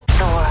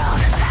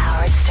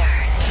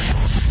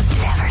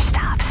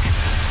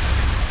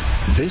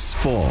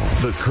fall,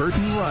 the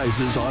curtain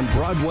rises on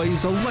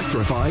Broadway's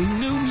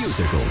electrifying new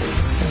musical.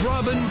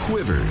 Robin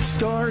Quivers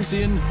stars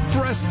in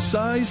Breast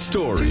Size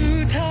Story.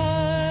 Too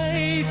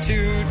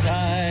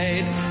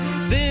tight,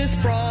 this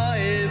bra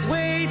is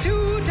way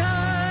too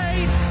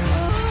tight.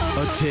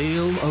 A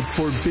tale of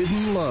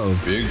forbidden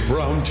love. Big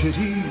brown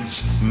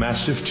titties,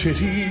 massive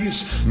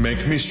titties,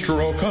 make me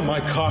stroke on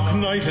my cock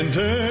night and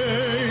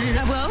day.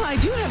 Well, I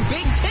do have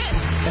big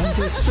tits. And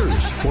the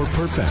search for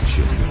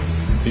perfection.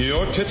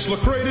 Your tits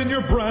look great in your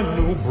brand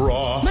new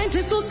bra. My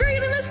tits look great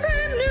in this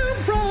brand new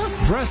bra.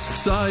 Breast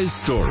Size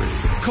Story.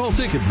 Call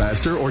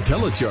Ticketmaster or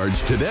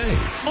telecharge today.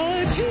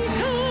 A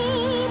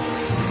G-cup.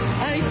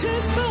 I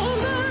just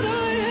found that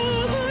I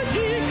have a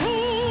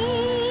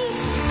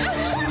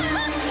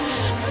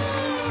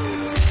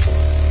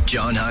G-cup.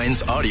 John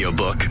Hines'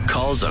 audiobook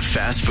calls a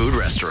fast food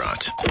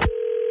restaurant.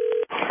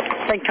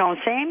 They call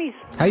Sammy's.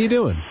 How you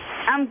doing?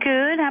 I'm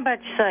good. How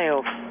about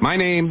yourself? My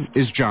name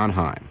is John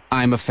Hine.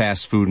 I'm a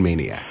fast food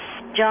maniac.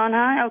 John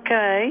Hine?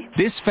 Okay.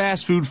 This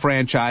fast food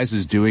franchise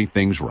is doing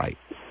things right.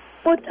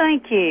 Well,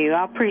 thank you.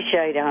 I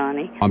appreciate it,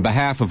 honey. On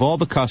behalf of all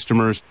the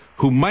customers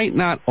who might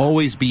not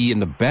always be in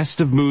the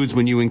best of moods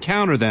when you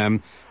encounter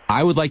them,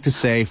 I would like to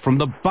say from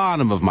the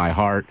bottom of my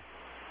heart,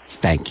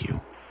 thank you.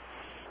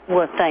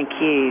 Well, thank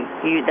you.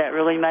 That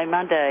really made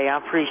my day. I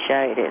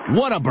appreciate it.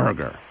 What a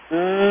burger.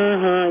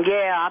 Mm-hmm.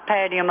 Yeah, I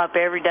patty them up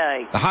every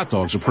day. The hot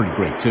dogs are pretty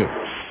great, too.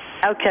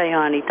 Okay,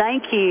 honey.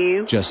 Thank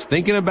you. Just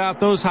thinking about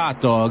those hot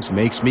dogs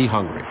makes me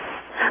hungry.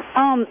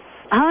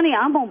 Honey,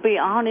 I'm going to be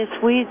honest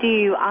with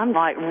you. I'm,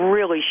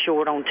 really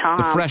short on time.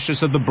 The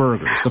freshness of the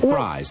burgers, the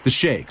fries, the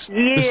shakes,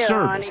 yeah, the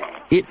service. Honey.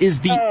 It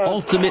is the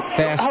ultimate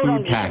fast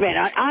food package.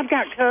 I've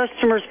got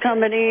customers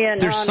coming in.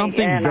 There's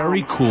something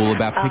very cool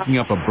about picking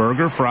up a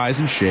burger, fries,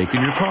 and shake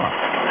in your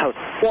car.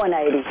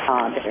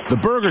 185. The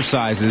burger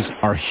sizes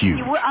are huge.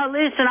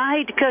 Listen, I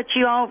hate to cut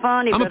you off,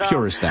 honey, I'm but a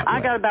purist that way. I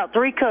got about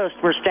 3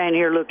 customers standing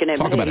here looking at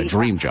me. Talk about a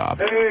dream job.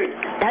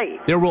 Hey.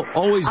 There will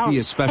always be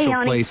a special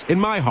place in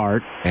my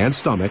heart and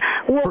stomach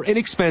for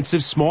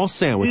inexpensive small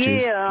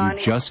sandwiches you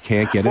just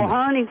can't get enough.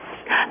 Well, honey,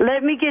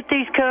 let me get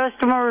these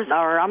customers,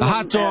 or I'm the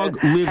hot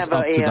dog lives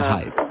up to the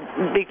hype.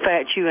 Big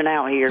fat chewing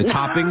out here. The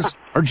toppings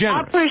are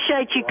generous. I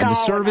appreciate you calling, and the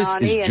service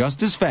honey, is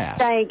just as fast.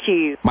 Thank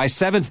you. My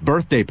 7th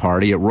birthday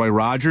party at Roy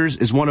Rogers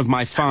is one of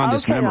my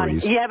fondest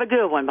memories. Honey. You have a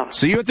good one. Bye.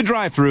 See you at the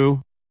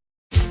drive-thru.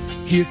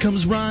 Here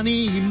comes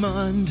Ronnie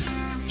Mund.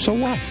 So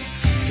what?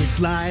 His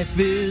life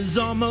is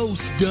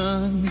almost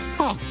done.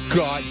 Oh,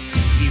 God.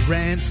 He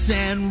rants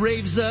and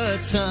raves a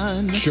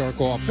ton. Jerk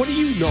off. What do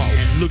you know?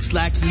 And looks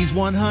like he's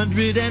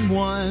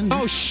 101.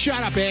 Oh,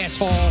 shut up,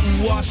 asshole.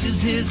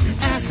 Washes his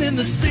ass in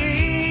the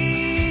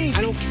sink.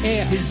 I don't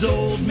care. His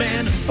old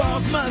man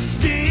balls must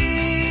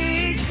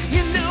stink.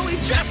 You know he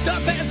dressed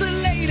up as a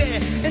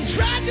lady and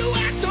tried to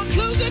act on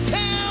Cougar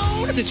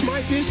Town. It's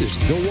my business.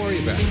 Don't worry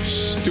about it,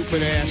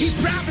 stupid ass. He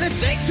probably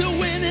thinks he'll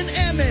win an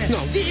Emmy.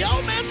 No. The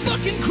old man's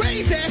looking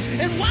crazy.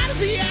 And why does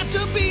he have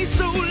to be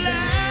so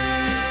loud?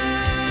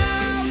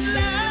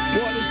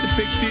 What is the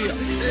big deal?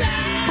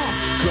 Loud, oh,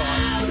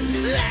 God.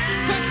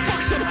 Loud, let's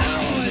fuck some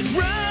hoes.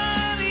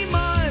 Ronnie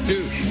Mund.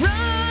 Dude.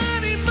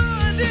 Ronnie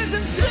Mund is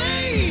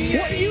insane.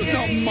 What do you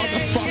know,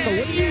 motherfucker?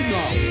 What do you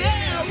know?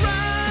 Yeah,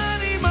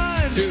 Ronnie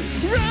Mund. Dude.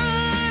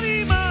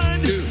 Ronnie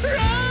Mund. Dude.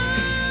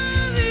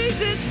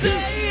 Ronnie's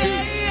insane.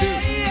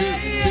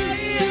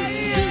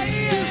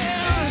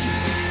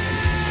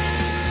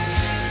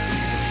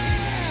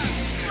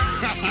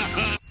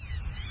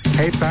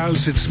 Hey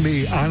pals, it's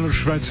me, Arnold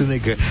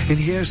Schwarzenegger, and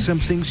here's some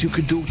things you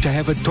can do to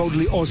have a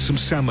totally awesome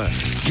summer.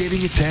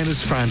 Getting a tan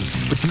is fun,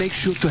 but make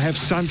sure to have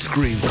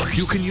sunscreen.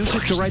 You can use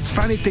it to write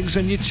funny things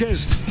on your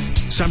chest.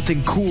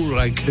 Something cool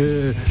like,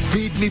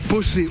 feed me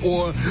pussy,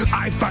 or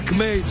I fuck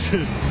mates.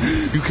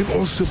 You can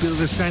also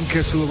build a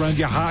sandcastle around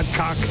your hard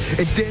cock,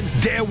 and then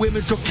dare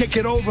women to kick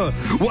it over.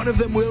 One of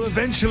them will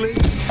eventually.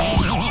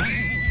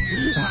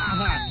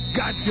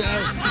 Gotcha.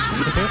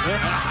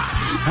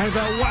 Have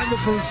a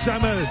wonderful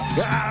summer.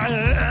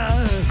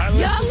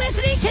 You're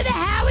listening to the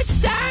Howard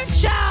Stern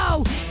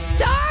Show,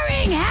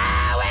 starring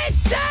Howard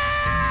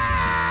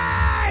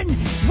Stern,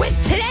 with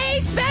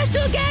today's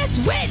special guest,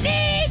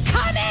 Whitney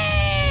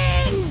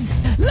Cummings.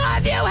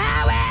 Love you,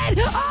 Howard.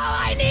 All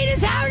I need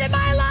is Howard in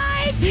my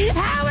life.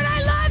 Howard,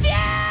 I love you.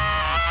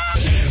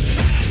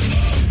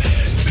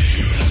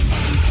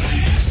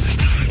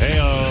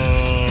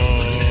 Hey-oh.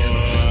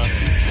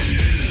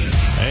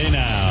 Hey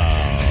now.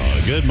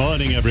 Good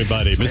morning,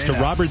 everybody. Mr.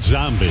 Robert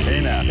Zombie. Hey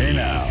now.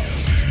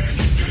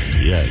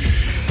 Yes.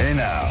 Hey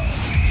now.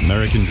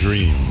 American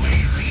Dream.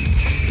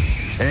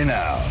 Hey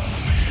now.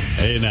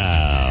 Hey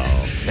now.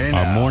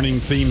 Our morning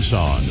theme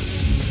song,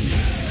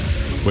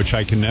 which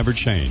I can never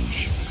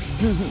change.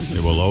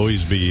 It will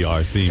always be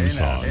our theme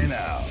song. Hey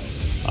now.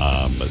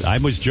 But I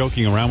was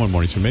joking around one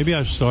morning, so maybe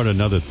I'll start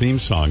another theme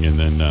song and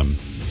then,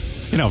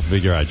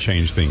 figure I'd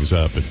change things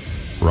up. But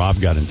Rob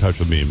got in touch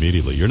with me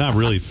immediately. You're not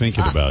really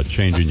thinking about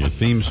changing your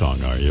theme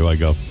song, are you? I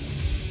go,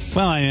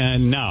 Well,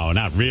 no,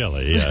 not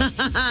really.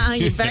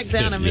 You backed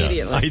down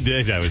immediately. Yeah, I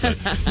did. I was like,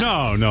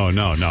 no.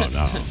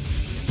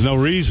 No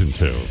reason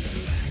to.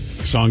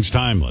 Song's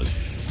timeless.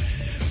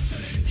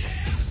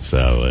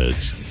 So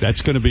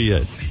that's going to be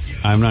it.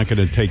 I'm not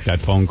going to take that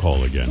phone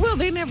call again. Well,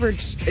 they never...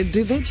 Did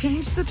they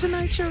change the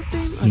Tonight Show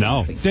theme?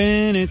 No. Who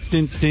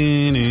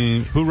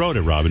wrote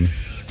it, Robin?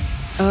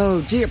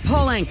 Oh, dear.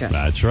 Paul Anka.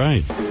 That's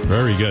right.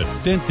 Very good.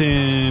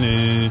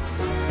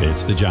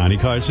 It's the Johnny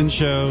Carson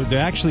Show.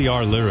 There actually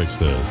are lyrics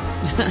to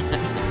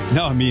it.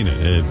 No, I mean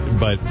it,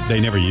 but they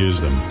never use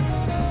them.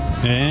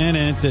 And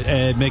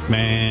Ed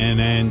McMahon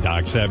and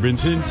Doc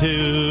Severinsen,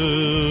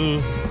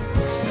 too.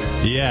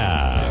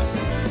 Yeah.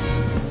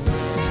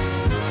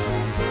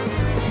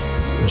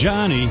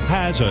 Johnny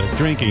has a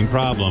drinking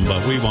problem,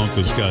 but we won't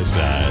discuss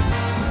that.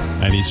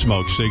 And he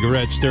smokes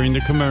cigarettes during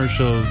the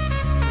commercials.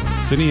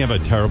 Didn't he have a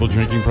terrible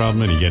drinking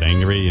problem and he get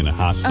angry and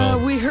hostile?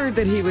 We heard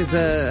that he was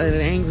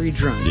an angry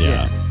drunk.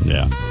 Yeah.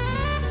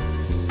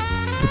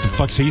 What the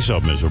fuck's he so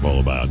miserable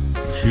about?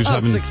 He was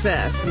having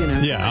success, you know.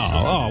 Yeah.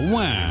 Oh,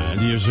 wow.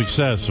 You're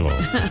successful.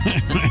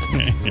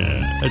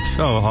 Yeah, it's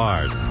so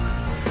hard.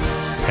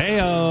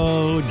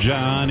 Hey-oh,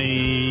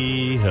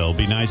 Johnny. He'll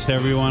be nice to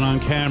everyone on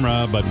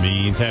camera, but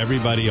mean to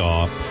everybody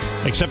off.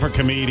 Except for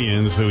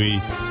comedians who he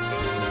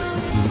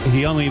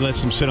only lets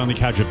them sit on the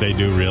couch if they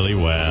do really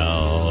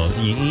well.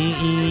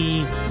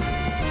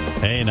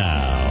 Hey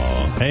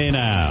now.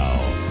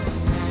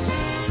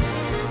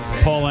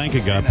 Paul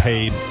Anka got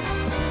paid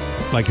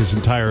like his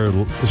entire...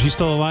 Is he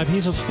still alive?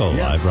 He's still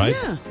alive, right?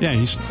 Yeah.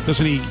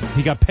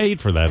 He got paid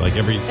for that like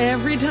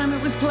every time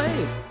it was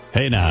played.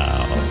 Hey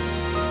now.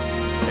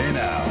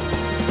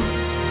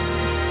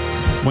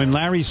 When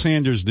Larry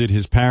Sanders did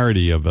his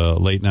parody of a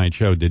late night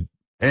show, did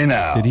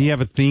he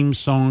have a theme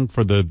song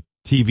for the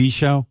TV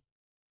show?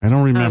 I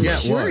don't remember.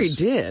 I'm sure he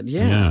did,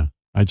 yeah.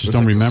 I just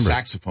don't remember. A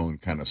saxophone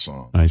kind of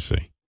song. I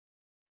see.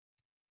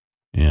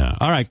 Yeah.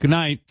 All right. Good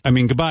night.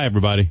 Goodbye,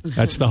 everybody.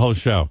 That's the whole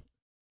show.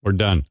 We're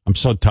done. I'm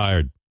so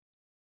tired.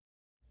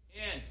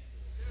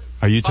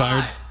 Are you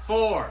tired? 5,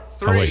 4,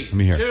 3, oh, wait, let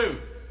me hear. 2.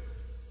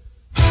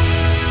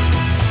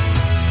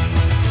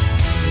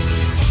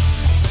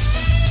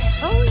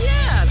 Oh,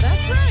 yeah,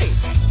 that's right.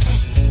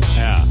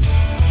 Yeah.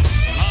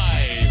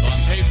 Live on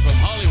tape from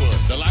Hollywood,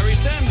 The Larry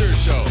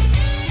Sanders Show.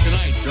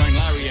 Tonight, join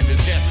Larry and his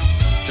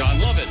guests, John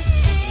Lovitz,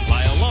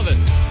 Lyle Lovett,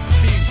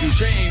 Steve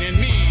Duchesne, and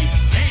me,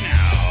 hey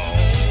now,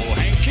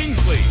 Hank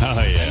Kingsley. Oh,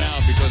 yeah. And now,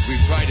 because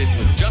we've tried it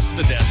with just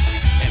the desk,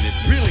 and it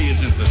really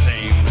isn't the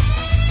same,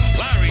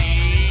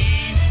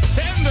 Larry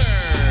Sanders.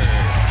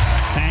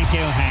 Thank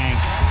you, Hank.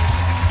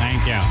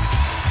 Thank you.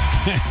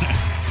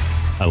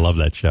 I love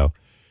that show.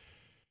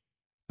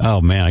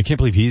 Oh, man, I can't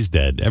believe he's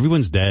dead.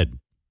 Everyone's dead.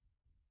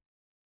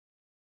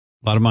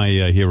 A lot of my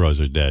heroes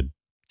are dead.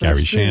 That's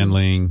Gary true.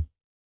 Shandling.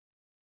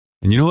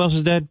 And you know who else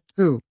is dead?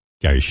 Who?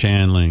 Gary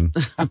Shandling.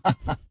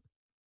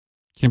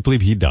 Can't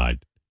believe he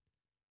died.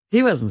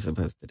 He wasn't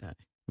supposed to die.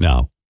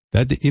 No.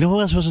 You know who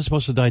else wasn't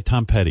supposed to die?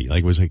 Tom Petty.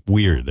 Like, it was like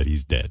weird that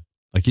he's dead.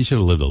 Like, he should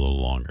have lived a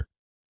little longer.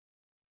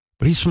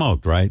 But he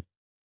smoked, right?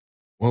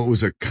 Well, it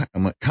was a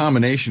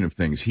combination of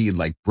things. He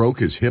had broke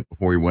his hip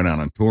before he went out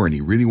on tour, and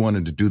he really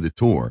wanted to do the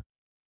tour.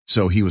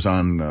 So he was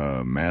on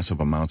massive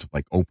amounts of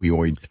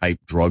opioid type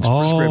drugs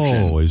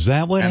prescription. Oh, is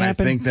that what happened?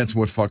 And I think that's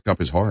what fucked up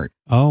his heart.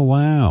 Oh,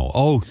 wow.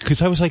 Oh,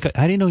 because I was like,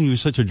 I didn't know he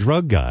was such a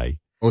drug guy.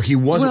 Well, he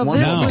wasn't one.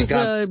 Well, this was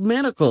a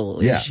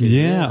medical issue.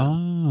 Yeah.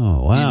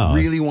 Oh, wow.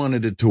 He really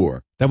wanted to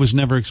tour. That was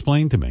never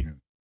explained to me.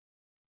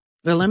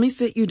 Well, let me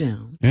sit you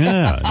down.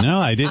 Yeah. No,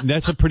 I didn't.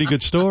 That's a pretty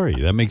good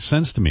story. That makes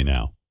sense to me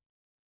now.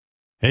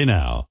 Hey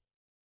now.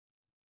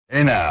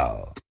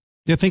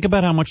 Yeah, think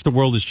about how much the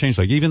world has changed.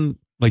 Even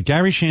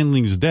Gary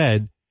Shandling's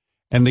dead,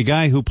 and the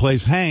guy who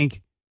plays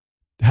Hank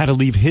had to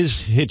leave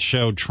his hit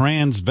show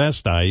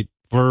Transvestite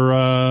for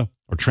or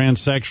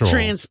transsexual.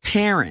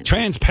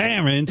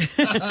 Transparent.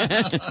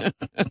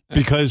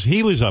 Because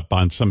he was up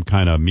on some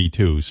kind of Me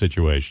Too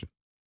situation.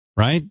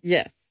 Right?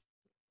 Yes.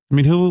 I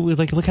mean,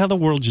 look how the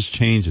world just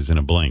changes in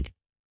a blink.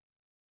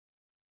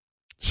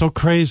 So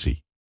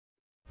crazy.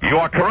 You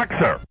are correct,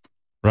 sir.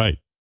 Right.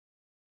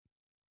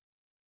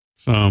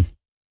 So,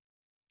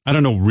 I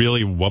don't know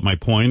really what my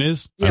point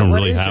is. Yeah, I don't what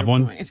really is have your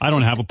one. point? I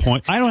don't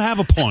have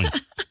a point.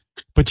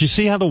 But you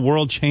see how the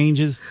world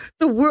changes?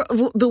 The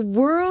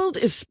world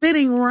is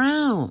spinning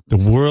round. The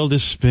world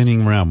is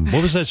spinning round.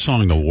 What was that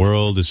song? The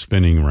world is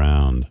spinning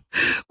round.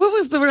 What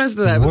was the rest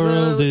of that? The It was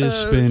world is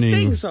spinning.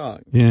 Sting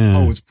song. Yeah.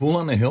 Oh, it's Fool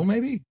on the Hill,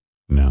 maybe?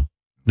 No,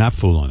 not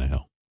Fool on the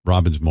Hill.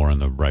 Robin's more in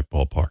the right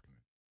ballpark.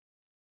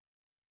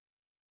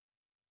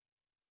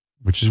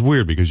 Which is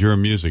weird because you're a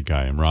music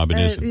guy and Robin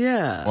isn't.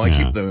 Yeah. Well,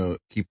 I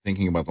keep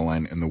thinking about the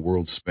line, and the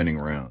world's spinning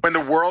around. When the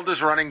world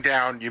is running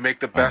down, you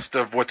make the best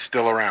of what's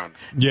still around.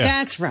 Yeah.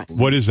 That's right.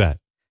 What is that?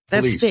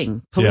 That's Police.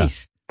 Sting.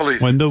 Police. Yeah.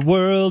 Police. When the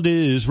world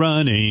is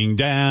running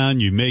down,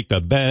 you make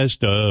the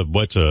best of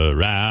what's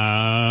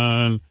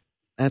around.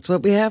 That's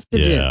what we have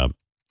to do. Yeah.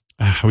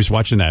 I was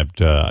watching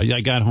that.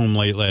 I got home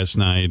late last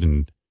night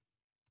and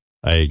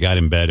I got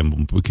in bed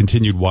and we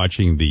continued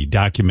watching the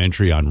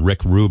documentary on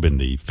Rick Rubin,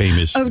 the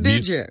famous. Oh,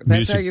 did you?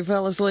 That's how you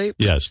fell asleep?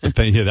 Yes.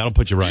 Yeah, that'll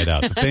put you right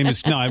out. The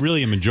famous. No, I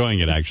really am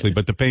enjoying it, actually.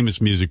 But the famous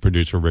music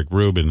producer, Rick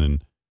Rubin.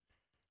 And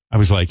I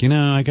was like,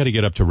 I got to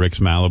get up to Rick's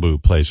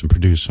Malibu place and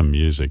produce some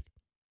music.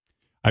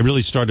 I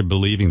really started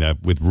believing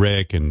that with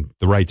Rick and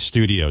the right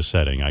studio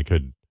setting, I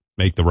could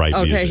make the right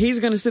music. Okay, he's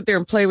going to sit there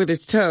and play with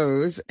his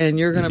toes, and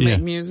you're going to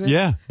make music?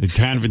 Yeah, it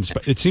kind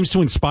of it seems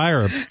to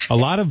inspire a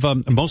lot of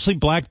mostly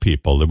black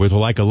people. There was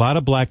like a lot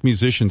of black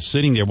musicians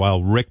sitting there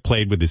while Rick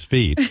played with his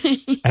feet,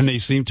 and they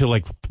seemed to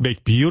like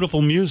make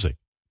beautiful music.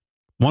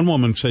 One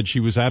woman said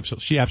she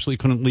absolutely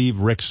couldn't leave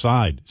Rick's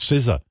side.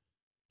 SZA.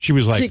 She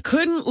was like, she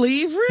couldn't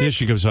leave Rick? Yeah,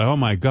 she goes, oh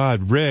my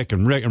God, Rick.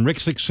 And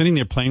Rick's like sitting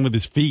there playing with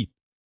his feet.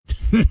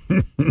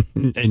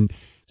 And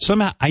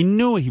somehow I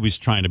knew he was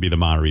trying to be the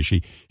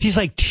Maharishi. He's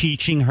like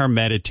teaching her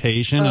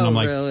meditation. And I'm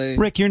like, really?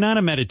 Rick, you're not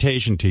a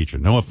meditation teacher.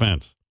 No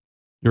offense.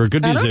 You're a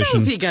good musician. I don't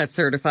know if he got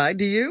certified.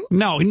 Do you?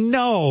 No.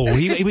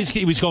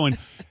 He was going,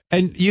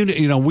 and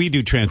you know, we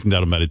do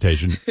transcendental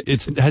meditation.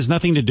 It has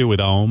nothing to do with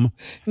Om.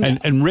 No.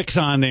 And Rick's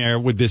on there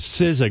with this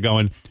SZA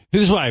going,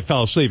 this is why I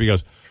fell asleep. He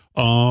goes,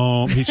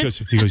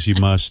 he goes, you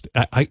must,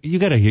 you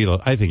got to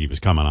heal. I think he was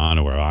coming on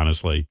to her,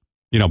 honestly.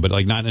 You know, but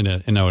like not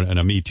in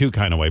a Me Too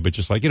kind of way, but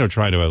just like,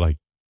 trying to like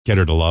get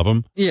her to love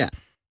him. Yeah.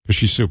 Because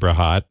she's super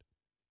hot.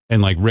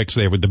 And like Rick's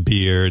there with the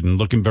beard and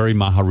looking very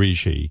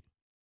Maharishi.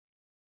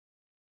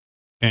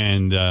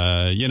 And,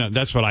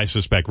 that's what I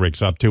suspect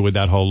Rick's up to with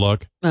that whole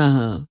look.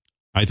 Uh-huh.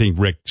 I think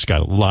Rick's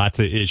got lots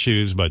of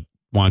issues, but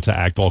wants to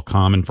act all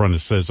calm in front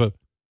of SZA.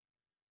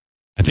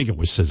 I think it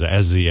was SZA,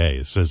 SZA,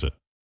 SZA.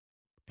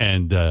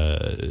 And,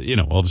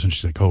 all of a sudden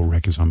she's like, oh,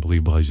 Rick is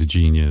unbelievable. He's a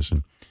genius.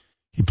 And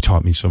he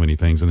taught me so many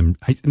things. And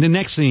then the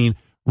next scene,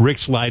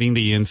 Rick's lighting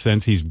the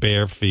incense. He's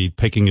bare feet,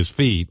 picking his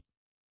feet,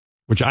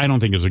 which I don't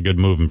think is a good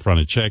move in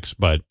front of chicks.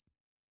 But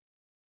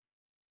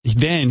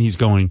then he's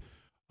going,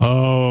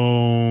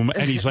 and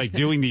he's like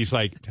doing these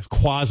like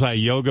quasi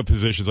yoga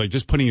positions, like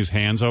just putting his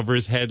hands over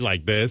his head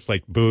like this,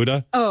 like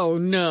Buddha. Oh,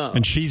 no.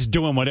 And she's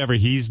doing whatever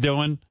he's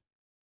doing.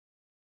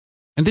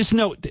 And that's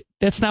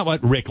not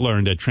what Rick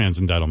learned at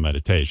Transcendental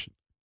Meditation.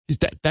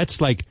 That's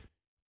like,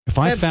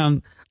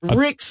 found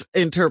Rick's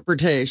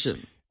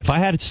interpretation. If I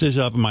had SZA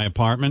up in my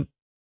apartment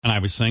and I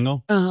was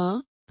single,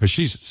 because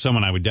she's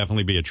someone I would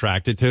definitely be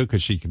attracted to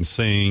because she can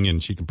sing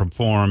and she can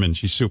perform and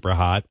she's super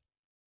hot.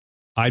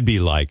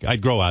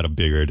 I'd grow out a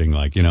beard and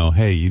like,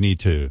 hey, you need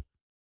to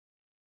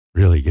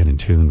really get in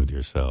tune with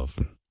yourself.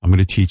 And I'm going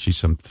to teach you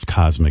some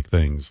cosmic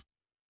things.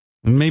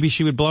 And maybe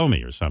she would blow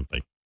me or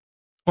something.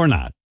 Or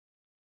not.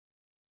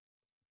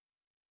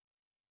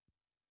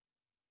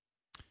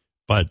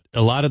 But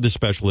a lot of the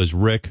special is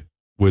Rick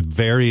with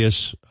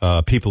various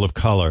people of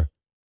color.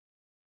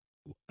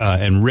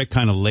 And Rick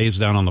kind of lays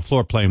down on the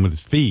floor playing with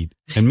his feet.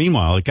 And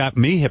meanwhile, it got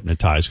me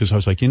hypnotized because I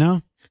was like,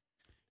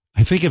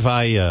 I think if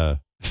I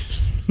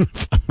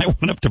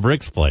went up to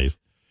Rick's place,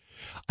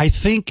 I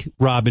think,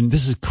 Robin,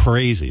 this is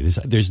crazy.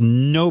 There's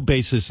no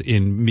basis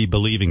in me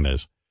believing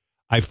this.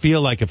 I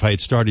feel like if I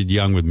had started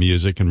young with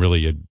music and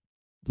really had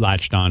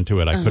latched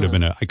onto it,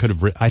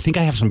 I think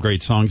I have some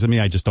great songs in me.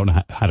 I just don't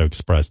know how to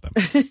express them.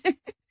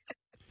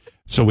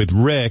 So with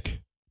Rick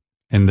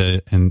and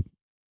the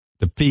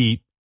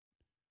feet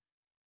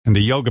and the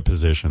yoga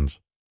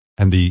positions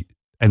and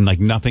like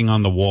nothing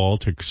on the wall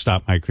to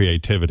stop my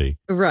creativity.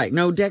 Right.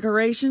 No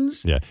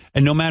decorations. Yeah.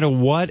 And no matter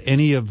what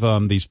any of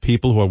these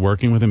people who are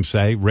working with him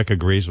say, Rick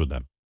agrees with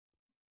them.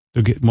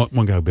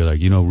 One guy will be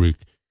like, Rick,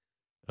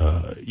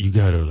 you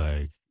got to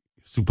like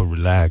super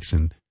relax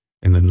and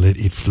then let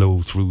it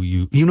flow through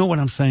you. You know what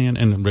I'm saying?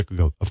 And then Rick will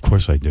go, of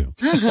course I do.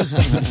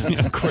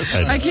 Of course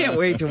I do. I can't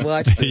wait to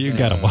watch this. You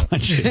got to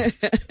watch it.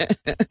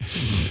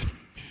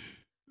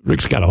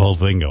 Rick's got a whole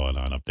thing going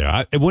on up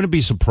there. It wouldn't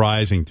be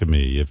surprising to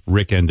me if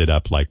Rick ended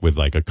up with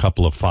a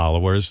couple of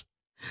followers.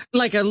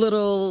 Like a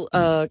little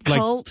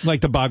cult?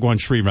 Like the Bhagwan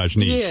Sri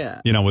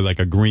Rajneesh. Yeah. With like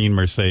a green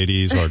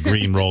Mercedes or a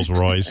green Rolls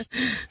Royce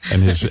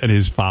and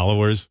his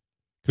followers.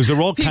 Because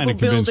they're all kind of convinced.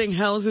 People building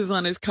houses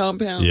on his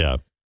compound. Yeah.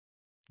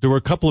 There were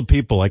a couple of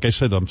people, like I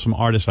said, some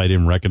artists I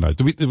didn't recognize.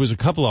 There was a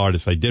couple of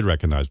artists I did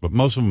recognize, but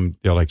most of them,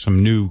 they're like some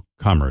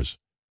newcomers.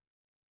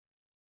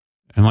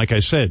 And like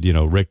I said,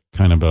 Rick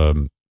kind of, I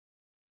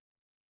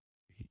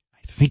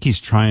think he's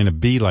trying to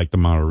be like the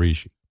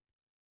Maharishi.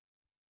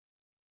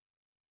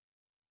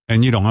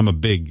 And, I'm a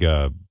big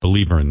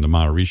believer in the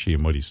Maharishi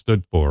and what he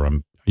stood for.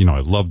 I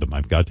loved him.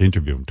 I've got to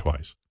interview him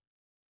twice.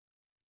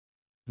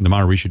 And the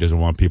Maharishi doesn't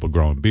want people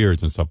growing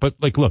beards and stuff. But,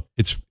 look,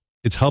 it's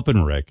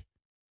helping Rick.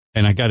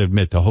 And I got to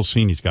admit, the whole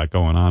scene he's got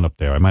going on up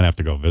there, I might have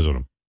to go visit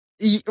him.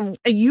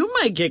 You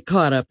might get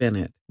caught up in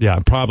it. Yeah, I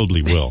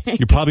probably will.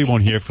 You probably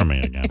won't hear from me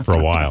again for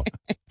a while.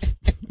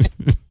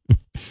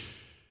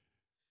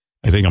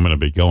 I think I'm going to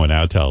be going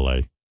out to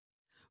L.A.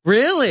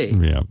 Really?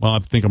 Yeah. Well, I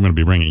think I'm going to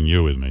be bringing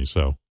you with me,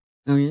 so.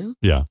 Oh, yeah?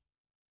 Yeah.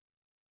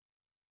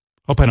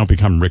 Hope I don't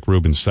become Rick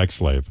Rubin's sex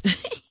slave.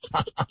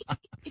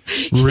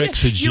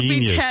 Rick's a genius. You'll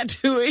be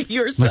tattooing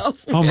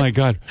yourself. Oh, my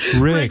God.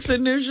 Rick's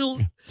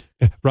initials.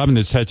 Robin,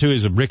 this tattoo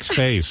is of Rick's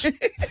face.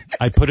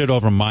 I put it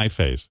over my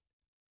face.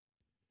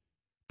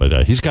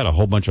 But he's got a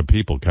whole bunch of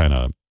people kind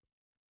of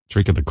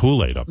drinking the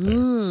Kool-Aid up there.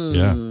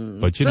 Yeah.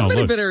 But, somebody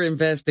look, better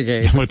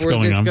investigate what's before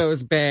going this on?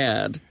 goes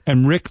bad.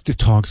 And Rick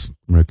talks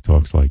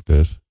like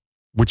this,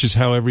 which is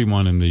how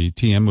everyone in the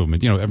TM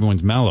movement,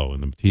 everyone's mellow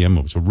in the TM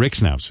movement. So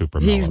Rick's now super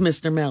mellow. He's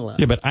Mr. Mellow.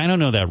 Yeah, but I don't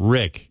know that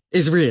Rick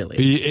is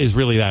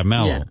really that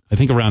mellow. Yeah. I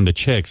think around the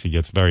chicks, he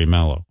gets very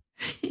mellow.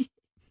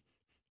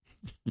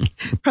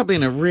 Probably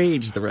in a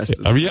rage the rest of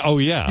the time. Oh,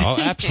 yeah.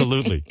 Oh,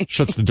 absolutely.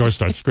 Shuts the door,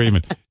 starts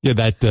screaming. Yeah,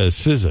 that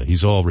SZA,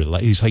 he's all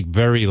he's like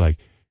very like,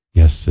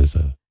 yes,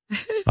 SZA,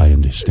 I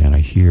understand.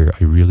 I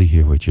really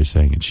hear what you're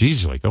saying. And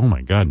she's like, oh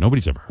my God,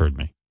 nobody's ever heard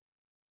me.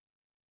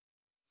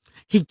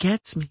 He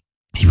gets me.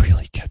 He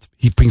really gets me.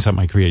 He brings out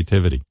my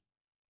creativity.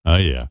 Oh,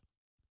 yeah.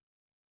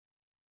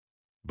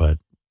 But,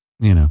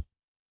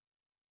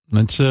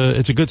 it's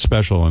a good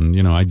special.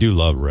 And, I do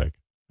love Rick.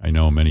 I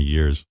know him many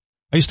years.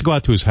 I used to go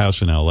out to his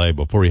house in L.A.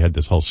 before he had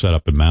this whole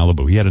setup in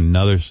Malibu. He had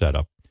another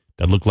setup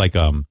that looked like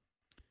a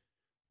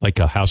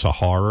house of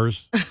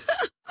horrors.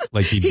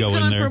 Like he'd go in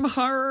there. He's gone from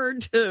horror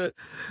to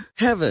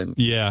heaven.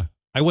 Yeah.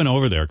 I went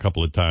over there a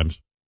couple of times.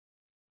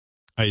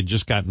 I had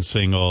just gotten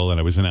single and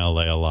I was in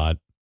L.A. a lot.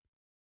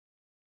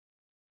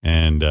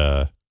 And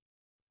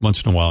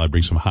once in a while I'd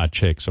bring some hot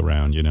chicks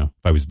around, if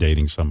I was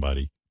dating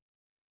somebody.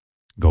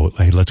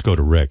 Hey, let's go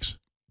to Rick's.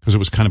 Because it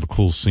was kind of a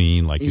cool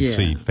scene. Like you'd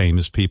see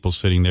famous people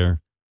sitting there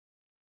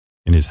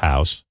in his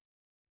house,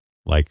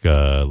 like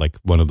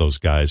one of those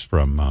guys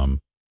from,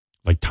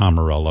 like Tom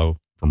Morello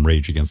from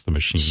Rage Against the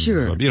Machine.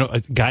 Sure.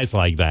 Guys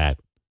like that.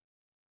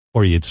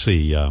 Or you'd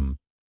see,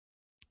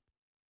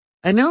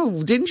 I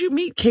know. Didn't you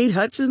meet Kate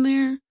Hudson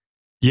there?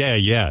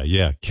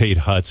 Yeah. Kate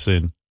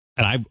Hudson.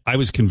 And I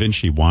was convinced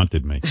she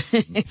wanted me.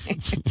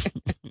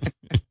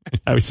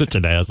 I was such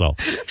an asshole.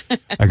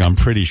 I'm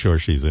pretty sure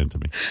she's into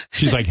me.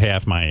 She's like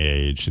half my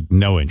age,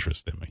 no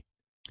interest in me.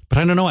 But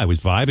I don't know. I was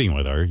vibing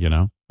with her,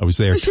 I was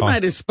there. Well, she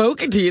might have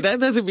spoken to you. That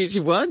doesn't mean she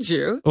wants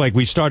you. Like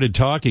we started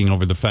talking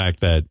over the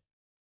fact that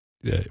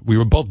we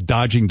were both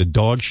dodging the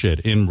dog shit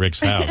in Rick's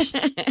house.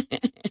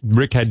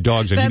 Rick had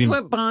dogs. And that's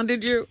what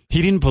bonded you?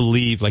 He didn't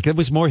believe, like it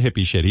was more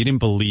hippie shit. He didn't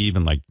believe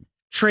in like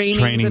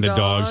training the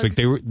dogs. Like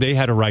they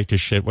had a right to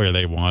shit where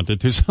they wanted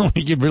to. So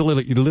like, you'd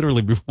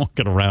literally be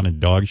walking around in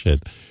dog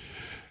shit.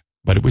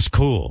 But it was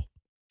cool.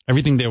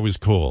 Everything there was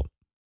cool.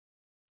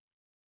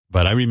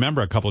 But I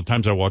remember a couple of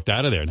times I walked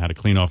out of there and had to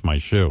clean off my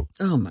shoe.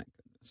 Oh my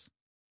goodness!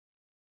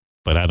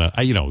 But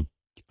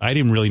I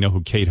didn't really know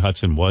who Kate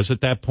Hudson was at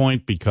that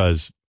point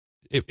because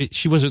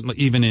she wasn't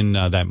even in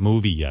that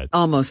movie yet.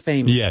 Almost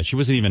Famous. Yeah, she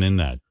wasn't even in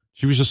that.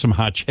 She was just some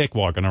hot chick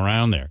walking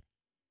around there.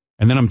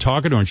 And then I'm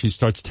talking to her and she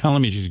starts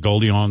telling me she's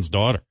Goldie Hawn's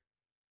daughter.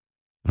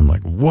 I'm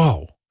like,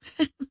 whoa,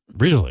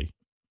 really?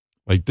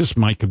 Like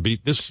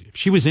if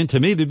she was into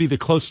me, that'd be the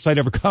closest I'd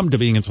ever come to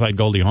being inside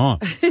Goldie Hawn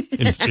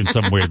in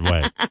some weird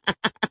way.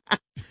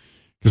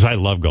 Because I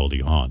love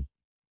Goldie Hawn.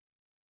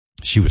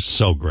 She was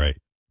so great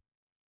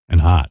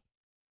and hot.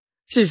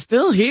 She's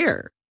still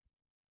here.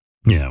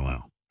 Yeah,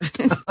 well.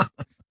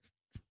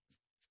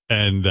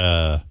 And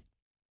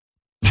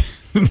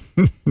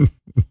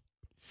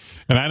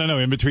and I don't know,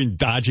 in between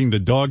dodging the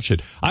dog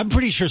shit, I'm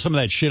pretty sure some of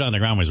that shit on the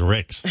ground was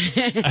Rick's.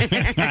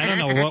 I don't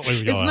know what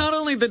was going on. It's not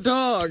only the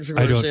dogs who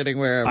are shitting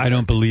wherever. I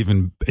don't believe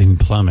in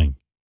plumbing.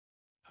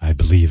 I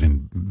believe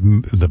in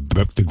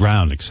the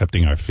ground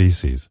accepting our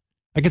feces.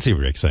 I can see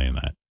Rick saying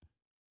that.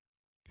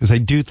 Because I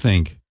do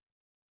think,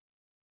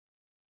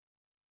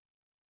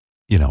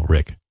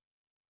 Rick.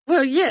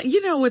 Well, yeah,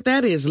 you know what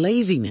that is?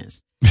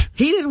 Laziness.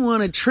 He didn't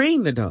want to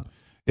train the dog.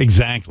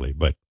 Exactly,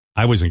 but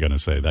I wasn't going to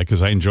say that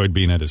because I enjoyed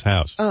being at his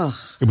house. Oh.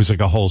 It was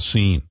like a whole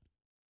scene.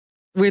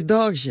 With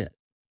dog shit.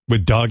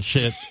 With dog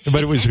shit.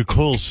 But it was a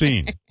cool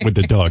scene with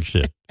the dog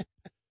shit.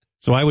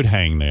 So I would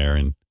hang there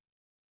and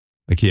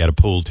like he had a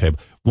pool table.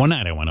 One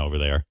night I went over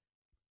there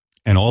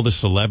and all the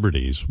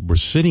celebrities were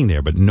sitting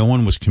there, but no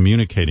one was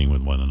communicating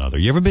with one another.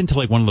 You ever been to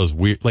like one of those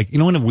weird, like,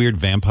 in a weird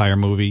vampire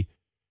movie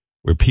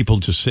where people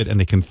just sit and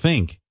they can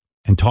think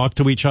and talk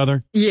to each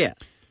other? Yeah.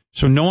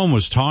 So no one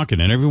was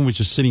talking and everyone was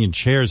just sitting in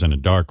chairs in a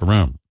dark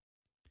room.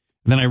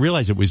 And then I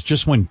realized it was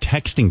just when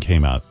texting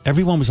came out.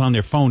 Everyone was on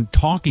their phone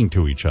talking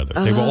to each other.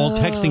 They were all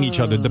texting each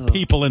other, the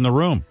people in the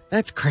room.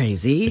 That's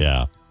crazy.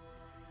 Yeah.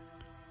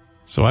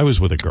 So I was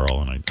with a girl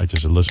and I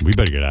just said, listen, we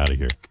better get out of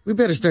here. We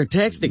better start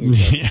texting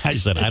each other. Yeah, I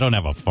said, I don't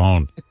have a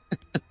phone.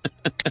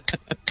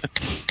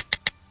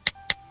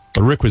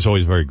 But Rick was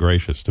always very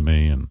gracious to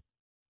me and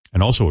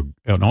also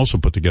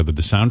put together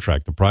the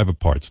soundtrack, the Private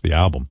Parts, the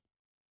album.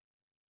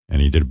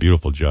 And he did a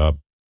beautiful job.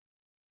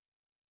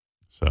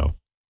 So.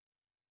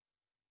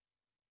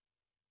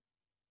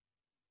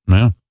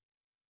 Yeah.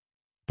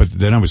 But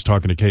then I was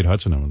talking to Kate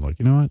Hudson and I was like,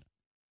 you know what?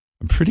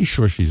 I'm pretty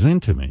sure she's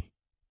into me.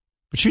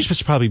 But she was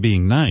just probably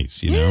being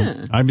nice, you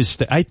know?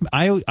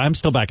 Yeah. I'm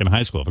still back in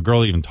high school. If a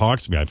girl even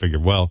talks to me, I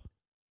figured, well,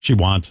 she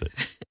wants it.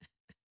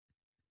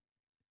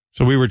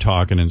 So we were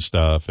talking and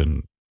stuff,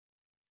 and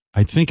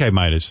I think I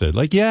might have said,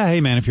 like, yeah,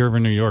 hey, man, if you're ever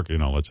in New York,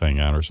 let's hang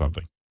out or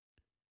something.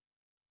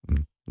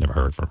 Never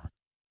heard from her.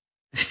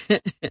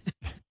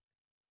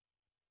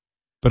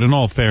 But in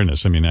all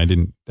fairness, I mean, I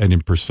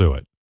didn't pursue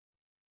it.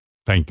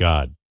 Thank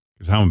God.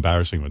 Because how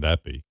embarrassing would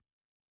that be?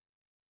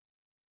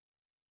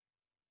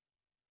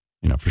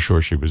 You know, for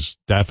sure she was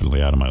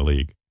definitely out of my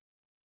league.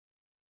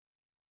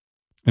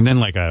 And then,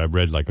 like, I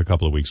read, like, a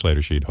couple of weeks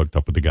later, she'd hooked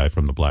up with the guy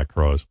from the Black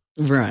Crows.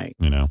 Right.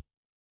 You know?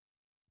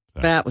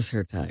 So, that was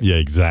her type. Yeah,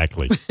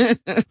 exactly. That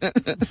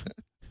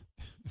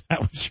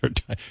was her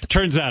type.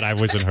 Turns out I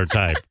wasn't her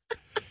type.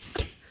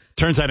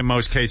 Turns out in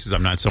most cases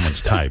I'm not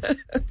someone's type.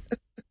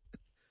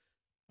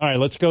 All right,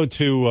 let's go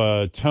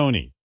to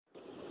Tony.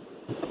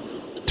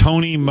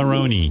 Tony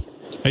Maroney.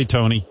 Hey,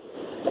 Tony.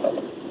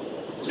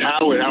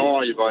 Howard, how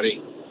are you,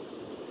 buddy?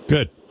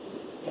 Good.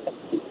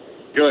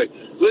 Good.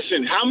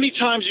 Listen, how many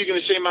times are you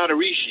going to say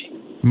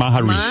Maharishi?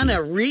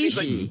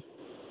 Maharishi.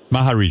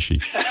 Maharishi.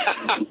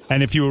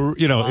 And if you were,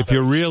 you know, if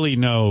you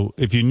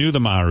knew the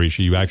Maharishi,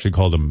 you actually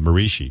called him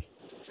Marishi.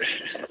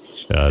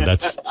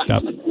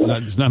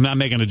 I'm not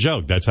making a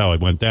joke. That's how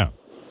it went down.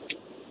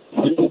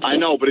 I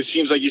know, but it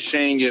seems like you're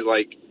saying it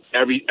like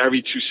every 2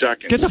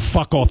 seconds. Get the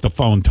fuck off the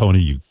phone,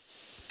 Tony, you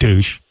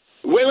douche.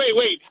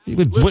 Wait.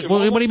 Listen,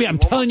 what do you mean? I'm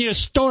telling you a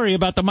story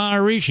about the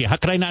Maharishi. How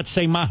could I not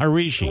say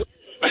Maharishi?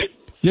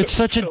 You're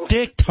such a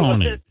dick,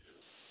 Tony.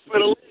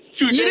 You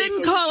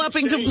didn't call up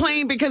and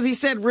complain because he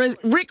said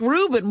Rick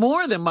Rubin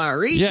more than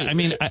Maharishi. Yeah, I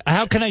mean,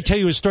 how can I tell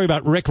you a story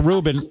about Rick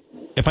Rubin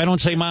if I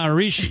don't say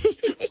Maharishi?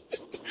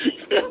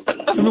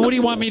 I mean, what do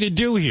you want me to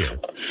do here?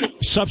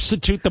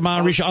 Substitute the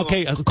Maharishi?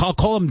 Okay, I'll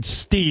call him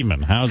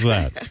Stephen. How's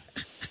that?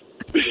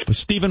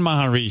 Stephen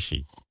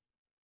Maharishi.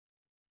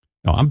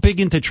 No, I'm big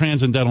into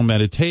transcendental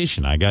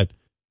meditation. I got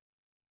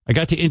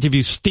to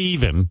interview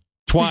Stephen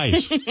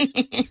twice.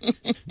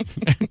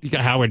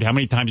 Howard, how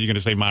many times are you going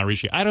to say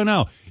Maharishi? I don't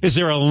know. Is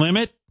there a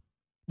limit?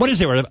 What is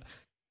there?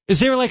 Is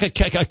there like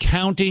a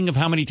counting of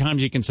how many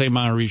times you can say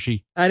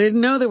Maharishi? I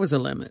didn't know there was a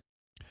limit.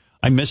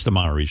 I missed the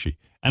Maharishi.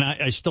 And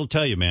I still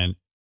tell you, man,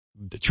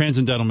 the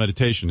transcendental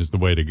meditation is the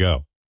way to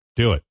go.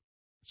 Do it.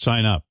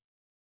 Sign up.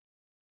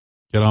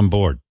 Get on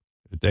board.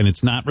 And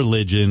it's not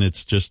religion.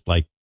 It's just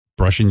like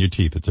brushing your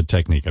teeth. It's a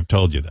technique. I've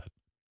told you that.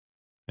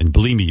 And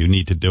believe me, you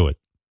need to do it.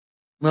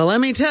 Well, let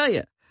me tell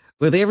you,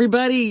 with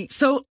everybody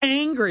so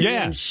angry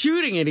and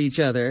shooting at each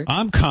other.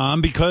 I'm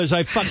calm because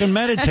I fucking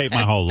meditate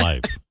my whole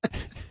life.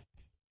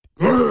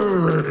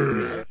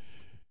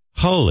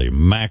 Holy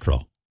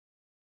mackerel.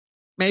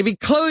 Maybe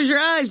close your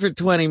eyes for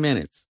 20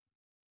 minutes.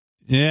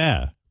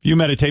 Yeah. If you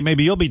meditate,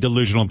 maybe you'll be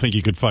delusional and think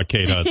you could fuck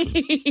Kate Hudson.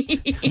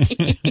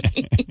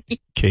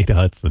 Kate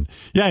Hudson.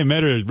 Yeah, I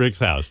met her at Rick's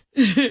house.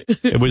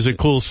 It was a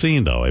cool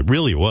scene, though. It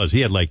really was. He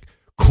had, like,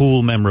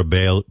 cool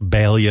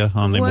memorabilia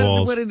on the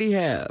walls. What did he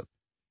have?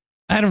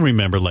 I don't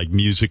remember, like,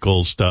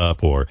 musical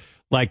stuff or,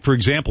 like, for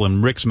example,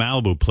 in Rick's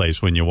Malibu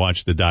place, when you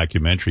watch the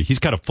documentary, he's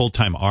got a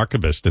full-time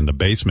archivist in the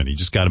basement. He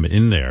just got him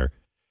in there.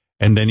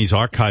 And then he's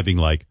archiving,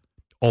 like,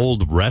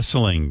 old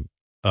wrestling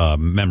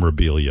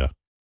memorabilia.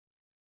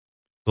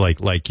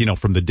 Like, you know,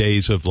 from the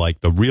days of, like,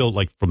 the real,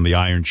 like, from the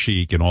Iron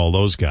Sheik and all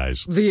those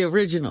guys. The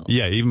original.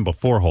 Yeah, even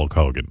before Hulk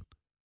Hogan.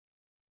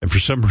 And for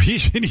some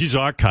reason, he's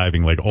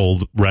archiving, like,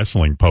 old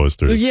wrestling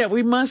posters. Yeah,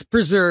 we must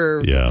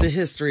preserve the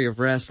history of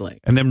wrestling.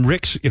 And then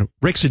Rick's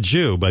a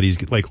Jew, but he's,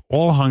 like,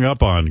 all hung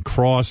up on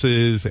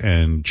crosses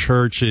and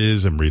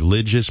churches and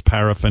religious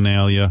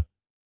paraphernalia.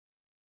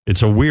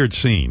 It's a weird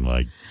scene,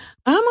 like.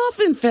 I'm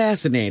often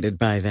fascinated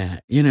by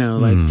that, you know,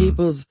 like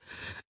people's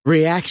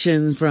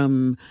reaction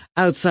from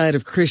outside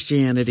of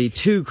Christianity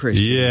to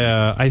Christianity.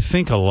 Yeah, I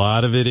think a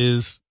lot of it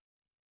is,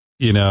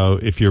 you know,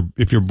 if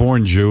you're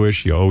born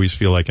Jewish, you always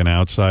feel like an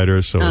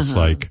outsider, so it's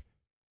like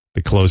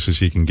the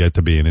closest you can get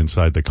to being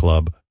inside the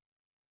club.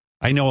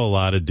 I know a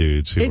lot of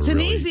dudes who It's an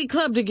really easy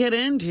club to get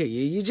into.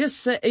 You just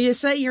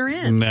say you're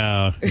in.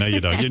 No,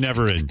 you don't. You're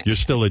never in. You're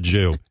still a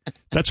Jew.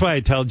 That's why I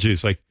tell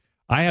Jews, like,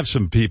 I have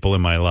some people in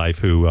my life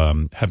who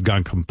have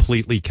gone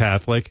completely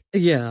Catholic,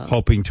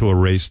 hoping to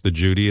erase the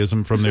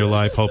Judaism from their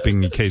life,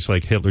 hoping in case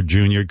like Hitler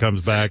Jr.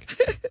 comes back,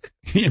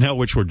 you know,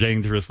 which we're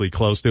dangerously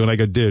close to. And I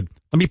go, dude,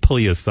 let me pull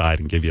you aside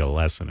and give you a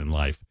lesson in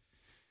life.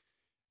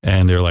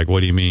 And they're like,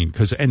 what do you mean?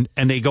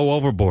 And they go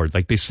overboard.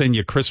 Like they send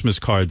you Christmas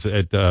cards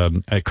at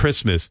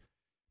Christmas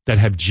that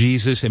have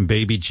Jesus and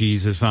baby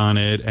Jesus on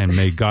it, and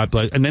may God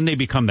bless. And then they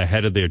become the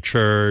head of their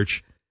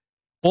church.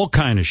 All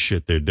kind of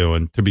shit they're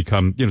doing to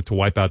become, you know, to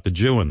wipe out the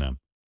Jew in them.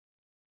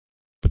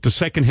 But the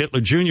second Hitler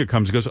Jr.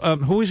 comes and goes,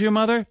 who is your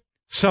mother?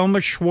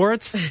 Selma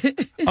Schwartz?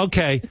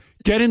 Okay,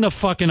 get in the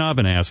fucking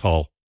oven,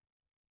 asshole.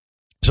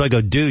 So I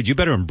go, dude, you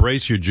better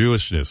embrace your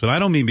Jewishness. And I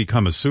don't mean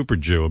become a super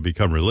Jew and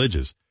become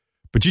religious.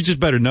 But you just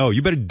better know,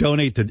 you better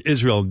donate to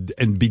Israel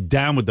and be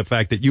down with the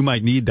fact that you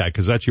might need that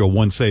because that's your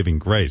one saving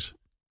grace.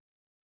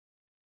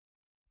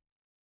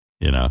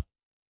 You know?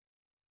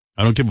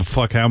 I don't give a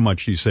fuck how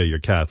much you say you're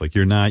Catholic.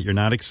 You're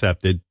not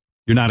accepted.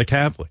 You're not a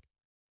Catholic.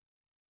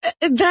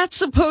 That's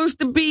supposed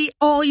to be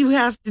all you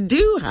have to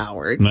do,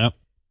 Howard. No,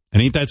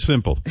 it ain't that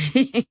simple.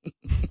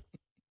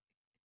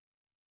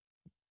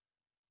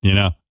 You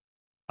know,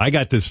 I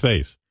got this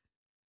face.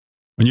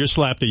 When you're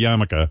slapped a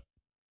yarmulke,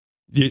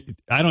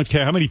 I don't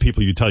care how many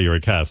people you tell you're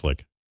a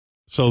Catholic.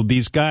 So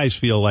these guys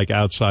feel like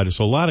outsiders.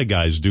 So a lot of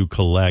guys do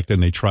collect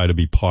and they try to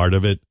be part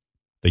of it.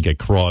 They get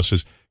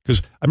crosses.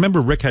 Because I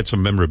remember Rick had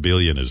some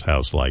memorabilia in his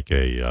house, like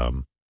it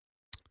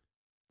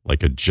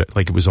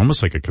was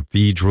almost like a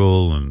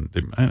cathedral, and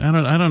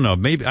I don't know,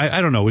 maybe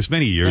I don't know. It was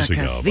many years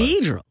ago.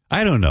 Cathedral.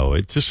 I don't know.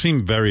 It just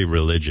seemed very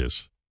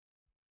religious,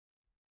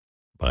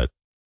 but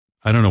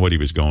I don't know what he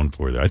was going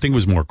for there. I think it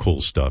was more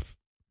cool stuff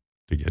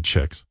to get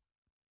chicks.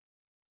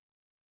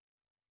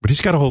 But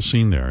he's got a whole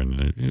scene there,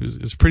 and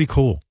it's pretty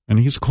cool, and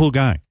he's a cool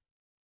guy.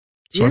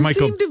 So You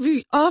seem to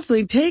be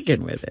awfully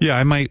taken with it. Yeah,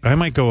 I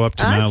might go up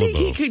to Malibu. I think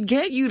he could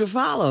get you to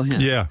follow him.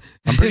 Yeah,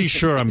 I'm pretty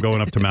sure I'm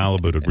going up to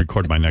Malibu to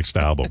record my next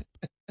album.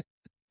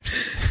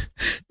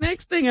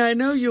 Next thing I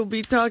know, you'll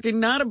be talking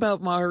not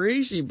about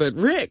Maharishi, but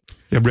Rick.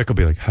 Yeah, Rick will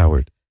be like,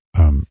 Howard,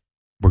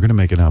 we're going to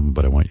make an album,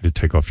 but I want you to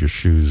take off your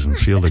shoes and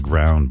feel the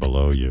ground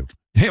below you.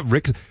 Yeah,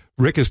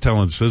 Rick is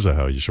telling SZA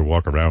how you should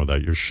walk around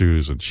without your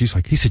shoes, and she's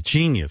like, he's a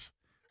genius.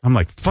 I'm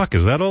like, fuck,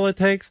 is that all it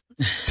takes?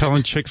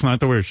 Telling chicks not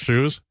to wear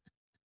shoes?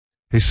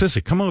 Hey,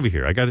 Sissy, come over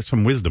here. I got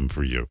some wisdom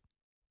for you.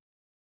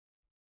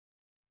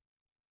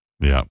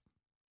 Yeah.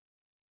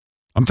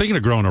 I'm thinking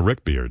of growing a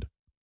Rick beard.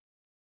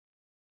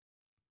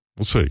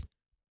 We'll see.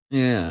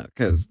 Yeah,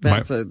 because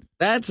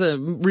that's a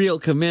real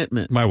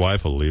commitment. My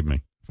wife will leave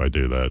me if I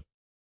do that.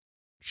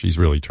 She's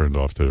really turned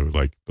off to,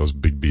 like, those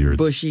big beards.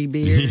 Bushy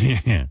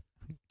beards. Yeah.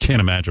 Can't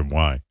imagine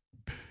why.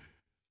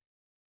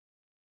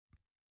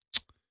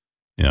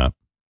 Yeah.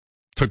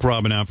 Took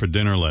Robin out for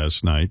dinner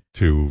last night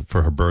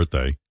for her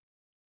birthday.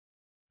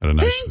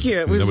 Thank you.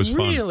 It was fun.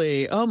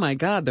 really, oh my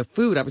God, the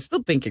food. I was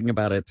still thinking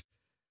about it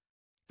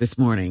this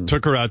morning.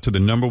 Took her out to the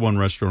 #1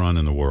 restaurant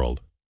in the world.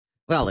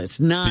 Well,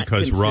 it's not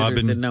because considered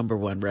Robin, the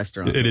 #1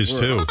 restaurant. It is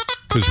too.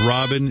 Because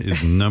Robin is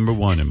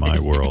 #1 in my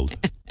world.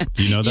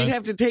 Do you know that? You'd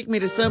have to take me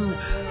to some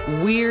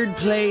weird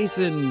place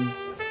in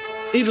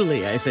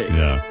Italy, I think.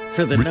 Yeah.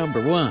 For the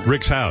 #1.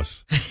 Rick's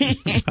house.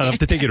 I'll have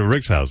to take you to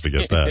Rick's house to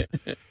get that.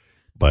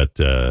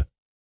 But,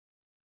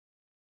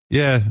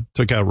 yeah,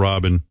 took out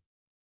Robin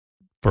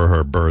for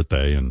her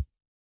birthday, and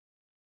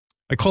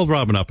I called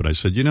Robin up and I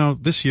said,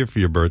 this year for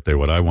your birthday,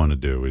 what I want to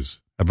do is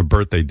have a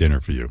birthday dinner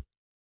for you.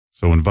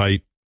 So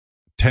invite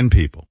 10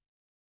 people.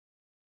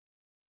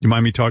 You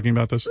mind me talking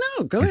about this?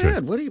 No, go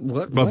ahead.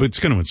 Well, it's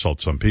going to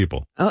insult some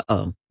people.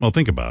 Uh-oh. Well,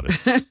 think about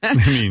it. I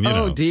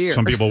mean, dear.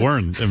 Some people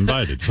weren't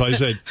invited. So I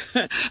said,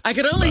 I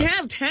could only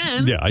have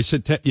 10. Yeah, I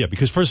said 10. Yeah,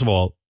 because first of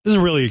all, this is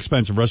a really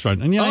expensive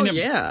restaurant. And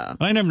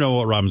I never know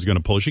what Robin's going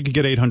to pull. She could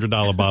get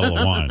 $800 bottle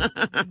of wine.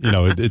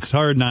 It's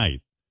her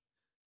night.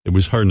 It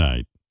was her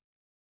night.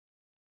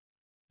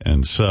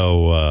 And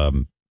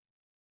so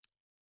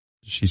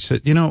she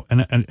said,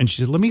 and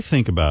she said, let me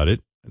think about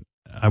it.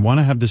 I want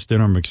to have this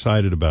dinner. I'm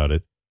excited about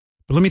it.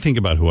 But let me think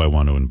about who I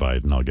want to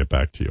invite, and I'll get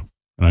back to you.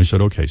 And I said,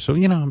 okay. So,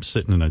 I'm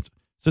sitting, and I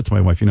said to my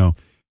wife, you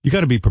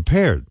got to be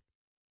prepared.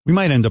 We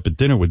might end up at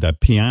dinner with that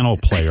piano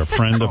player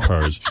friend of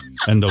hers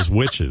and those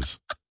witches.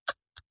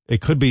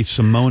 It could be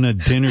Simona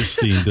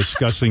Dinnerstein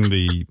discussing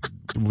the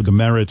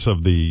merits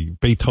of the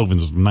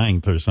Beethoven's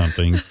Ninth or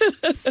something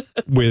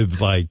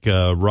with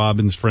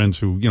Robin's friends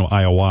who,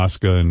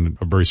 ayahuasca and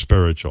are very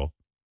spiritual.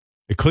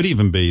 It could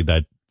even be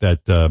that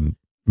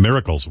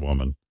Miracles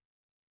woman.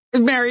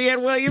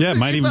 Marianne Williamson. Yeah, it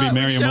might even be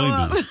Marianne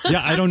Williamson.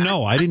 Yeah, I don't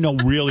know. I didn't know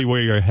really where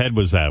your head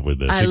was at with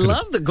this. I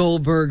love the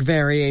Goldberg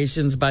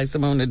Variations by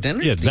Simona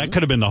Dinnerstein. Yeah, that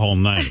could have been the whole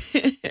night,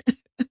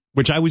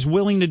 which I was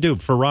willing to do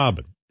for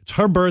Robin. It's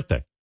her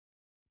birthday.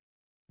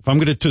 If I'm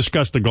going to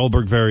discuss the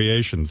Goldberg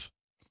Variations,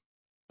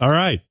 all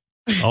right,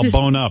 I'll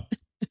bone up.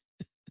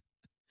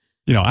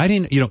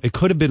 It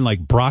could have been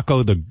like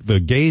Bracco the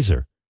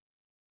Gazer.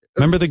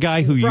 Remember the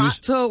guy who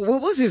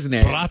what was his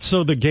name?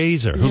 Brazzo the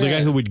Gazer, the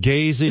guy who would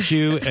gaze at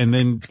you and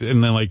then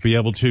be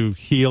able to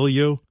heal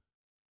you.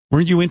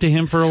 Weren't you into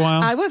him for a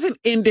while? I wasn't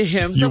into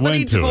him.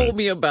 Somebody told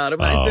me about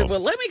him. I said, well,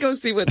 let me go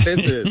see what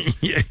this is.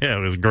 Yeah, it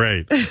was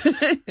great.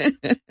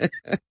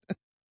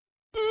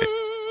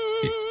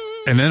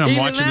 And then I'm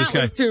watching this guy.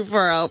 That was too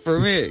far out for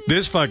me.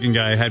 This fucking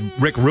guy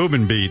had Rick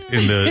Rubin beat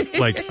in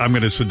the, I'm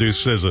going to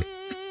seduce SZA.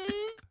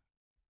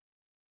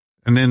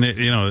 And then,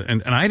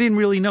 and I didn't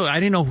really know. I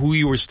didn't know who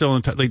you were still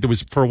in touch.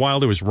 For a while,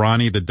 there was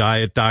Ronnie, the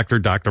diet doctor,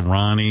 Dr.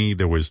 Ronnie.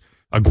 There was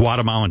a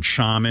Guatemalan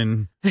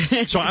shaman.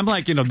 So I'm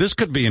like, this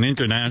could be an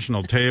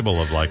international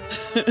table of I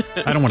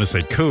don't want to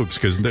say kooks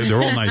because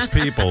they're all nice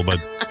people, but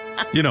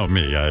you know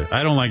me.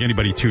 I don't like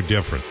anybody too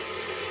different.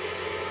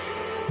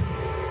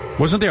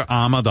 Wasn't there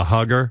Amma the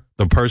hugger,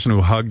 the person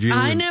who hugged you?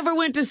 I never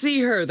went to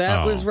see her.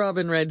 That was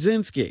Robin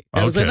Radzinski.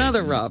 That was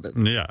another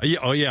Robin. Yeah.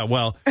 Oh, yeah.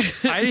 Well,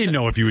 I didn't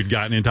know if you had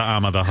gotten into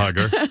Amma the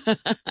hugger.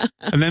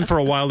 And then for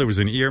a while, there was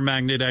an ear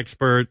magnet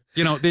expert.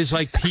 There's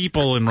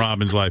people in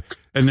Robin's life.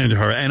 And then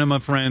her enema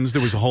friends.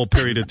 There was a whole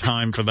period of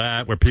time for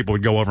that where people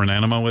would go over an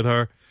enema with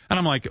her. And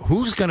I'm like,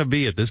 who's going to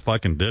be at this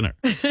fucking dinner?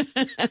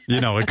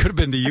 It could have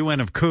been the UN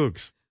of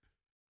Kooks.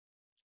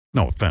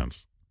 No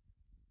offense.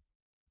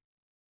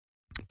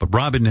 But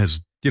Robin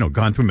has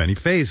gone through many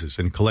phases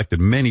and collected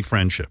many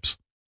friendships,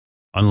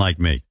 unlike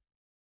me.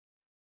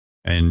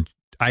 And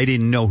I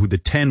didn't know who the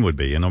 10 would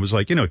be. And I was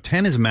like,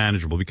 10 is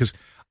manageable because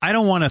I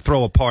don't want to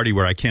throw a party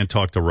where I can't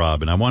talk to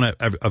Rob. And I want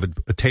to have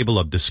a table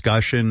of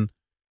discussion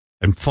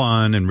and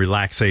fun and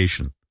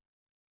relaxation.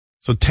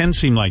 So 10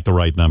 seemed like the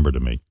right number to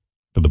me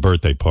for the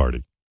birthday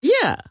party.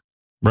 Yeah.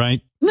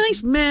 Right?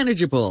 Nice,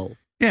 manageable.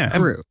 Yeah.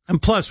 Crew.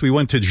 And plus, we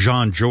went to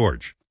Jean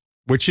George,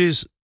 which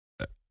is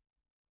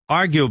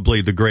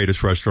arguably the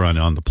greatest restaurant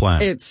on the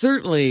planet. It's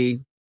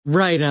certainly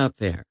right up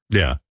there.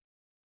 Yeah.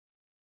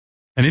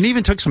 And it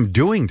even took some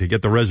doing to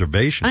get the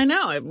reservation. I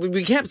know.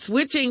 We kept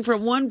switching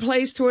from one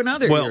place to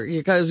another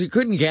because you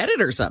couldn't get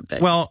it or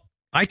something. Well,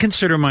 I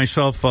consider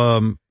myself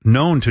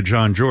known to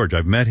John George.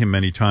 I've met him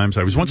many times.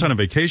 I was once on a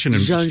vacation.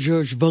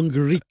 Jean-Georges van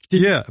der Richt.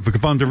 Yeah,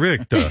 van der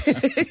Richt.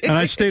 And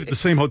I stayed at the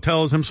same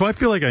hotel as him, so I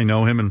feel like I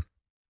know him. And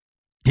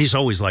he's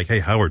always like, hey,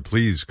 Howard,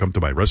 please come to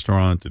my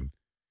restaurant. And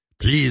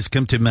please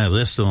come to my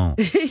restaurant.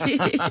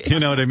 You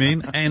know what I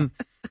mean? And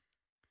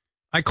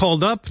I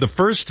called up the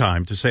first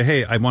time to say,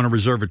 hey, I want to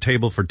reserve a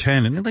table for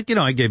 10. And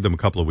I gave them a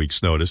couple of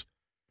weeks' notice.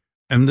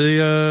 And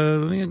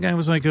the guy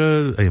was like,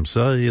 I am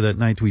sorry, that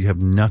night we have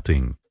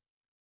nothing.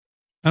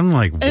 I'm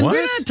like, what? And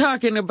we're not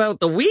talking about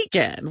the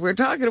weekend. We're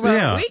talking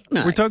about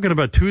weeknight. We're talking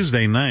about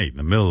Tuesday night in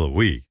the middle of the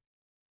week.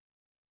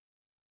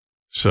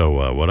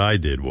 So what I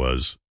did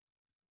was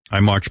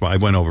I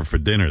went over for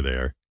dinner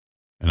there.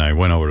 And I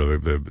went over to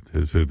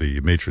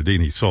the maitre d',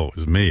 and he saw it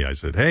was me. I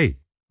said, hey,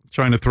 I'm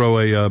trying to throw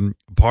a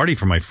party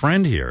for my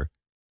friend here.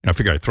 And I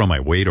figured I'd throw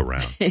my weight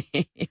around.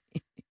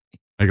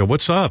 I go,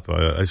 what's up?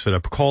 I said, I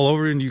call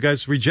over and you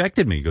guys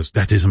rejected me. He goes,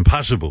 that isn't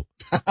possible.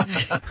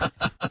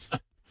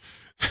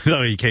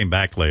 So he came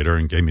back later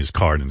and gave me his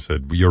card and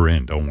said, you're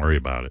in. Don't worry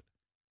about it.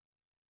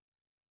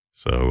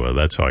 So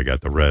that's how I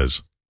got the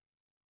res.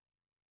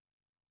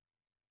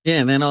 Yeah,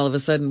 and then all of a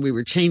sudden we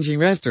were changing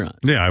restaurants.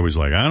 Yeah, I was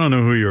like, I don't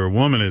know who your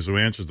woman is who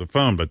answers the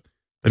phone, but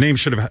the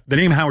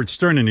name Howard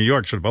Stern in New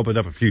York should have opened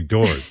up a few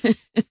doors.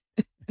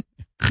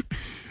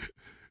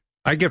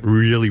 I get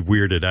really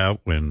weirded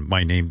out when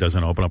my name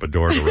doesn't open up a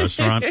door at a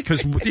restaurant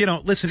because,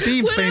 listen,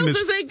 being what famous. What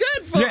else is it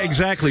good for? Yeah,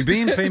 exactly.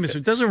 Being famous,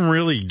 it doesn't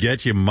really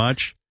get you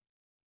much.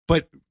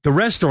 But the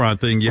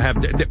restaurant thing,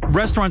 the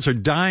restaurants are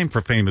dying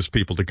for famous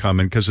people to come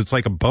in because it's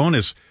like a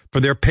bonus for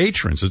their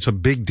patrons. It's a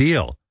big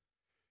deal.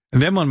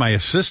 And then when my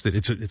assistant,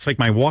 it's like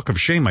my walk of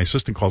shame. My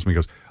assistant calls me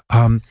and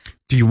goes,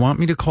 do you want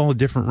me to call a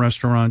different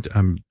restaurant?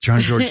 John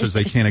George says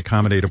they can't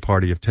accommodate a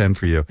party of 10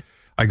 for you.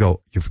 I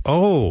go,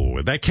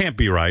 that can't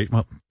be right.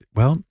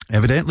 Well,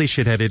 evidently,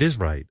 shithead, it is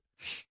right.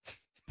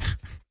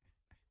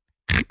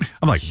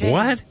 I'm like, shame.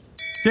 What?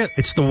 Yeah,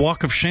 it's the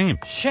walk of shame.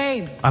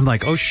 Shame. I'm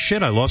like, oh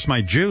shit, I lost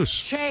my juice.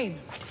 Shame.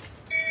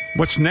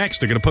 What's next?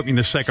 They're going to put me in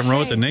the second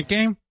row at the Knick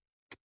game?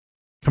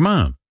 Come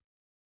on.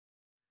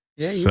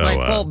 Yeah, you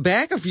might fall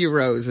back a few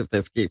rows if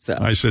this keeps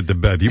up. I said to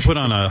Beth, you put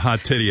on a hot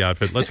titty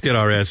outfit. Let's get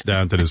our ass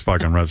down to this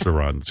fucking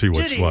restaurant and see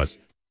what's what.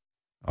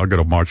 I'll go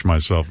to march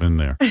myself in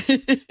there.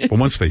 But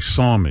once they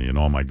saw me in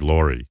all my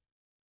glory,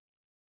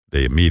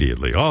 they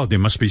immediately, there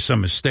must be some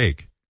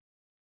mistake.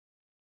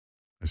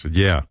 I said,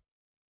 yeah.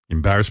 He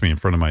embarrassed me in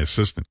front of my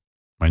assistant.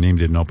 My name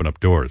didn't open up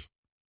doors.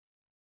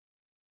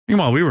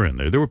 Meanwhile, we were in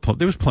there. There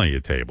was plenty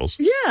of tables.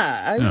 Yeah,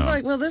 I was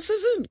like, well, this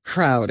isn't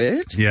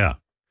crowded. Yeah.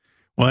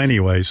 Well,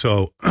 anyway,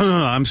 so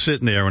I'm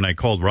sitting there and I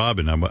called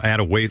Robin. I had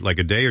to wait like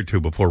a day or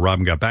two before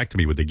Robin got back to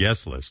me with the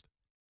guest list.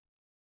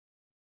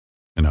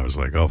 And I was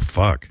like, oh,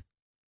 fuck.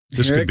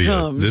 This could be.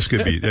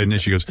 And then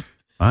she goes,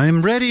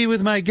 I'm ready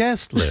with my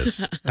guest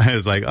list. I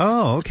was like,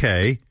 oh,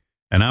 okay.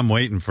 And I'm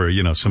waiting for,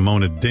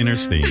 Simona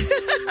Dinnerstein.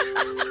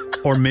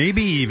 Or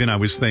maybe even I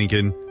was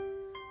thinking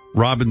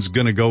Robin's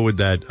going to go with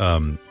that,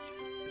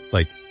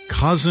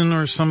 cousin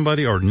or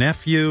somebody or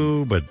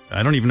nephew, but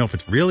I don't even know if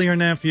it's really her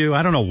nephew.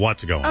 I don't know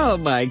what's going on. Oh,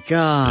 my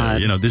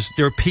God.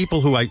 There are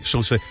people who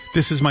she'll say,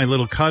 this is my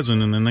little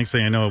cousin, and the next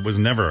thing I know, it was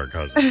never her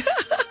cousin.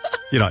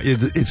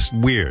 It's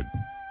weird.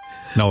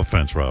 No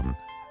offense, Robin.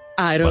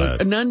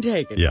 None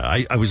taken. Yeah,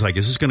 I was like,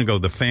 is this going to go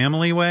the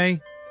family way?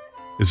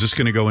 Is this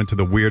going to go into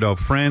the weirdo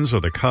friends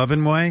or the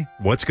coven way?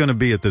 What's going to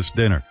be at this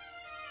dinner?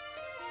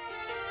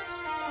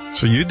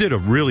 So you did a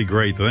really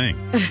great thing.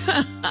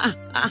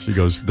 She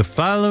goes, the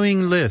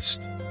following list.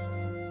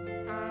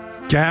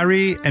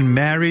 Gary and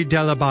Mary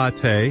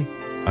Delabate.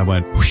 I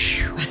went,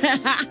 whoosh.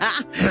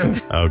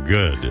 Oh,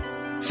 good.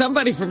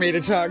 Somebody for me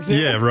to talk to.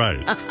 Yeah,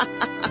 right.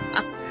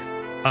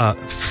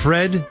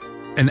 Fred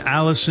and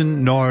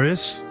Allison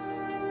Norris.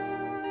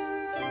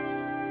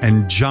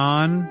 And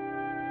John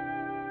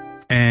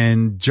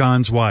and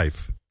John's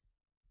wife.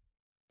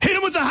 Hit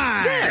him with the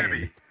hind.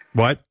 Debbie.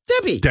 What?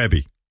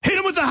 Debbie. Hit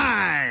him with the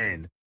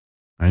hind.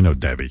 I know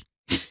Debbie.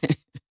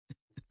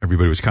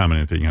 Everybody was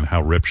commenting on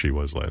how ripped she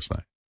was last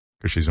night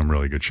because she's in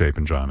really good shape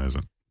and John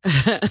isn't.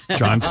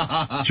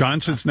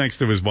 John sits next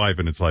to his wife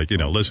and it's like,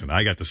 listen,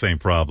 I got the same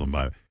problem.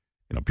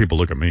 People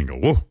look at me and go,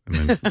 whoa.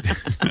 And then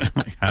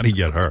how do you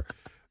get her?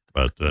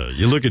 But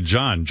you look at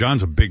John.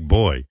 John's a big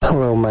boy.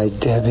 Hello, my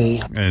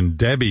Debbie. And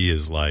Debbie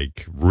is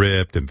like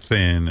ripped and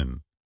thin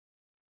and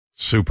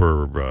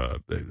super,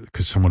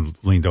 because someone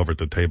leaned over at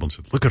the table and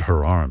said, look at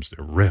her arms.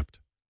 They're ripped.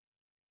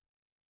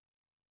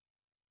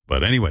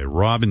 But anyway,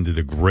 Robin did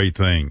a great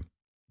thing.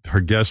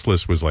 Her guest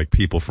list was like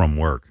people from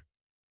work,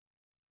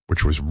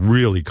 which was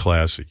really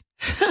classy.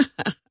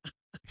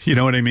 You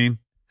know what I mean?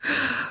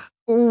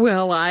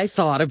 Well, I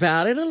thought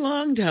about it a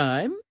long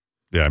time.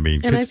 Yeah, I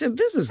mean. And I said,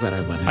 this is what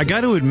I want to do. I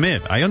got to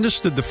admit, I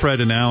understood the Fred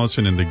and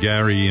Allison and the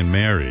Gary and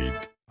Mary.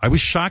 I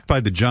was shocked by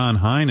the John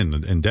Hine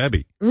and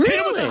Debbie.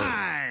 Really?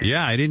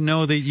 Yeah, I didn't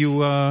know that you,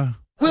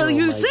 Well,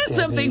 you said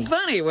something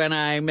funny when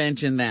I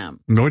mentioned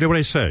them. What did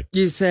I say?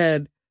 You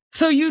said,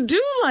 so you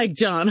do like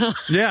John Hine?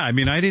 Yeah, I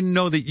mean, I didn't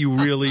know that you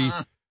really...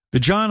 The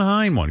John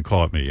Hine one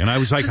caught me, and I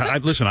was like,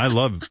 listen, I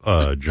love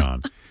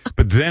John.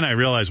 But then I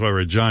realized why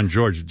we're at John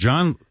George.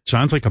 John's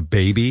like a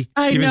baby.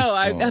 I know.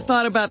 I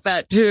thought about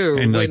that, too,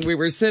 and when we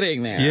were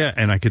sitting there. Yeah,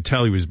 and I could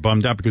tell he was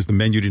bummed out because the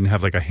menu didn't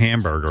have like a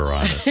hamburger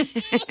on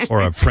it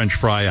or a French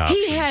fry option.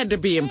 He had to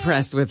be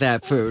impressed with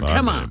that food.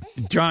 Come on.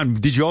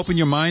 John, did you open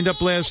your mind up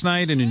last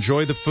night and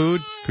enjoy the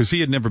food? Because he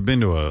had never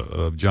been to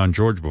a John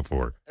George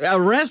before. A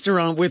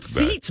restaurant with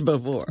seats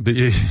before.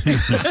 This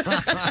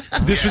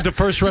was the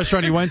first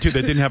restaurant he went to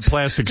that didn't have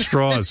plastic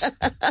straws.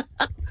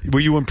 Were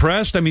you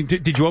impressed? I mean,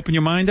 did you open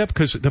your mind up?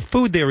 Because the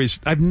food there is,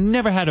 I've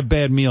never had a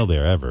bad meal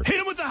there ever.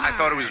 I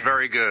thought it was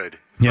very good.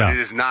 Yeah. But it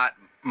is not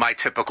my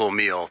typical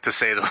meal, to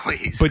say the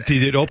least. But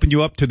did it open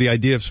you up to the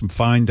idea of some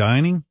fine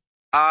dining?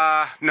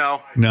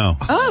 No. No.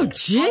 Oh,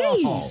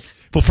 jeez.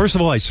 Well, first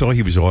of all, I saw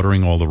he was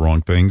ordering all the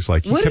wrong things.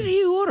 Like, What did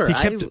he order?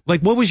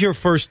 What was your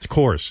first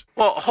course?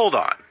 Well, hold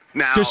on.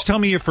 Now, just tell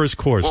me your first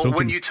course. Well,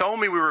 when you told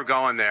me we were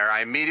going there,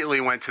 I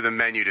immediately went to the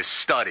menu to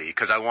study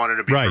because I wanted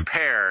to be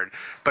prepared.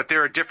 But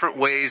there are different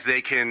ways they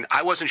can.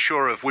 I wasn't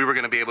sure if we were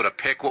going to be able to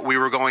pick what we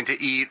were going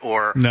to eat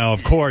or. No,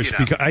 of course.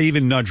 Because I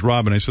even nudged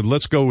Robin. I said,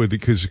 let's go with it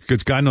because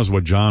God knows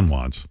what John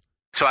wants.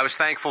 So I was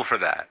thankful for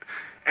that.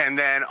 And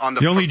then on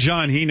the only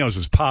John he knows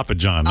is Papa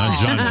John, not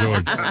John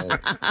George.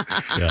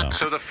 Yeah.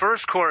 So the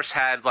first course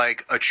had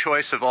like a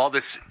choice of all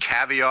this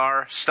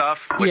caviar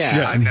stuff, which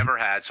I've never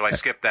had, so I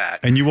skipped that.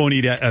 And you won't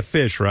eat a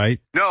fish,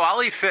 right? No,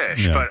 I'll eat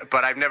fish,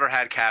 but I've never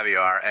had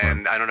caviar,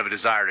 and I don't have a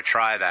desire to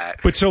try that.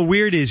 But so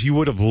weird is you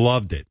would have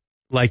loved it.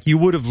 Like you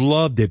would have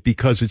loved it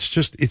because it's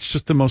just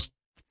the most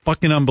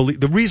fucking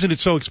unbelievable. The reason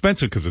it's so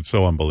expensive because it's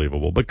so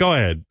unbelievable. But go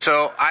ahead.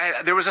 So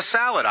there was a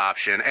salad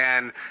option,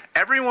 and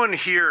everyone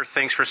here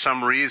thinks for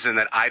some reason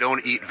that I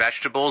don't eat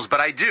vegetables, but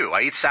I do.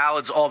 I eat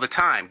salads all the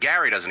time.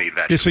 Gary doesn't eat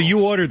vegetables. Yeah, so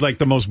you ordered like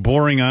the most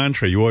boring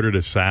entree. You ordered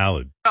a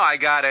salad. No, I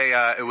got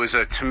it was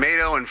a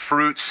tomato and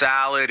fruit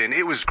salad, and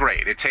it was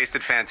great. It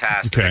tasted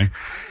fantastic. Okay.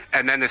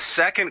 And then the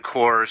second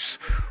course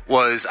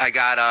was I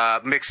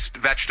got steamed mixed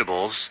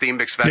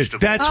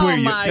vegetables. Yeah, that's where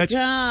you. That's,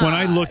 when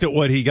I looked at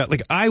what he got,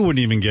 like I wouldn't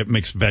even get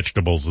mixed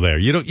vegetables there.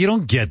 You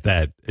don't get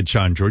that at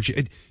John George.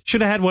 You should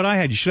have had what I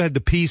had. You should have had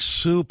the pea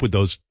soup with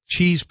those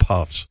cheese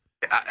puffs.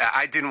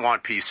 I didn't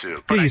want pea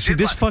soup. But yeah, you see,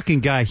 this fucking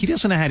guy, he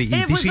doesn't know how to eat.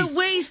 It was a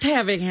waste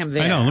having him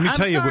there. I know. Let me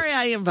tell you. I'm sorry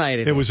I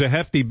invited him. It was a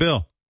hefty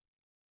bill.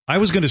 I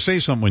was going to say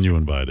something when you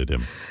invited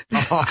him.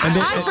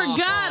 I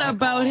forgot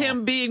about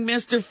him being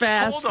Mr.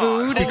 Fast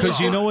Food. Because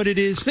you know what it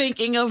is?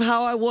 Thinking of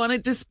how I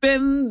wanted to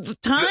spend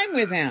time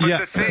with him. But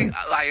the thing,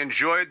 I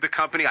enjoyed the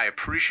company. I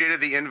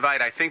appreciated the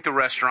invite. I think the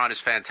restaurant is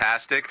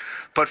fantastic.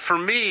 But for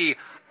me,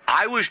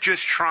 I was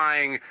just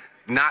trying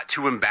not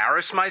to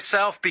embarrass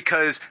myself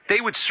because they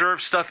would serve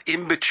stuff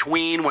in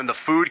between when the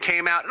food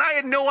came out, and I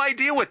had no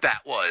idea what that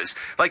was.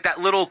 Like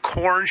that little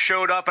corn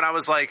showed up, and I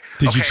was like,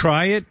 "Did you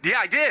try it?" Yeah,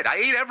 I did. I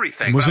ate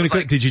everything. Wasn't it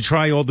good? Did you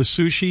try all the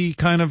sushi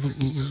kind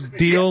of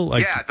deal?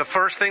 Yeah, the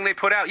first thing they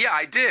put out. Yeah,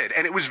 I did,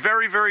 and it was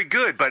very, very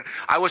good. But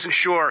I wasn't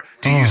sure.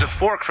 Do you use a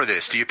fork for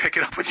this? Do you pick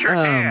it up with your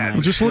hand?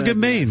 Well, just look at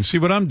me and see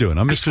what I'm doing.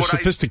 I'm Mr.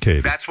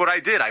 Sophisticated. That's what I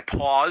did. I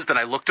paused and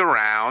I looked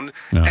around,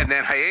 and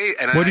then I ate.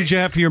 And what did you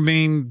have for your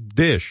main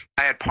dish?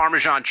 I had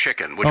Parmesan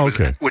chicken,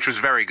 which was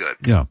very good.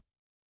 Yeah.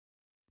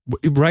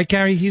 Right,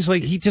 Gary? He's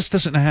like, he just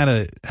doesn't know how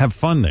to have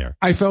fun there.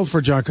 I felt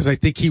for John because I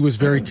think he was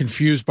very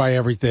confused by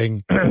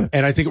everything.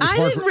 And I think it was I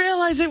didn't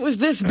realize it was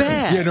this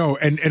bad. You know,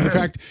 and in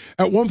fact,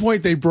 at one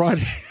point they brought,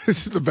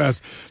 this is the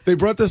best, they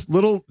brought this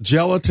little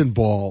gelatin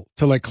ball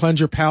to like cleanse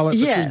your palate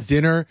between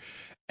dinner.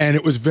 And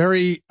it was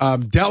very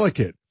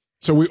delicate.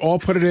 So we all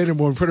put it in, and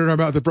when we put it in our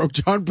mouth,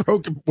 John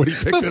broke it when he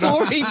picked it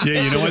up. Yeah,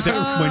 you know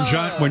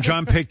what? When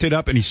John picked it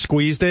up and he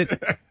squeezed it,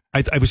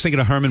 I was thinking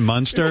of Herman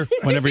Munster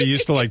whenever he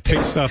used to like pick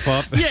stuff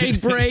up. Yeah,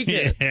 he'd break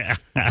it. Yeah.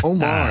 Oh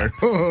my!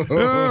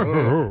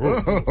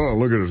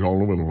 Look at his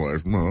all over the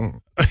place.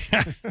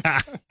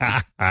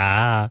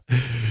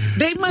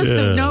 They must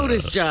have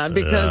noticed, John,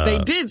 because they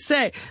did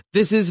say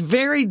this is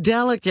very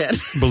delicate.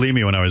 Believe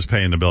me, when I was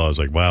paying the bill, I was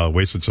like, "Wow, I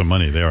wasted some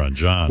money there on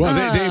John." Well,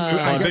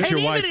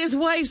 even his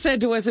wife said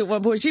to us at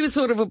one point, she was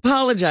sort of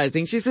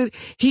apologizing. She said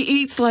he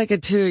eats like a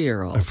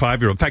 2-year-old, a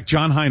 5-year-old. In fact,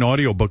 John Hine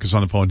audiobook is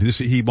on the phone.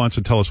 He wants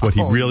to tell us what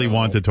he really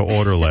wanted to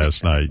order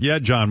last night. Yeah,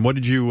 John, what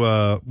did you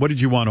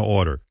want to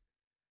order?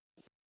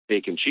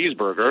 Bacon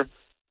cheeseburger,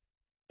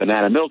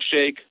 banana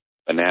milkshake,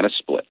 banana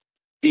split,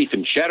 beef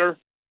and cheddar,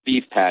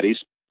 beef patties,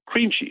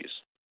 cream cheese,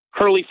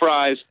 curly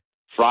fries,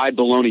 fried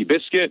bologna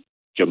biscuit,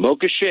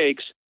 jamocha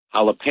shakes,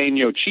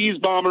 jalapeno cheese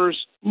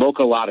bombers,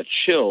 mocha lotta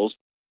chills,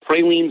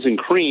 pralines and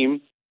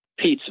cream,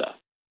 pizza,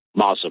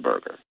 masa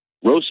burger,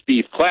 roast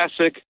beef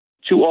classic,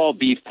 2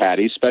 all-beef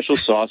patties, special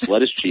sauce,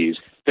 lettuce, cheese,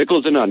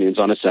 pickles, and onions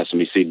on a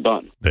sesame seed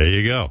bun. There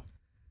you go.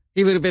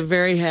 He would have been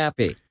very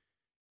happy.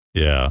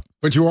 Yeah.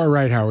 But you are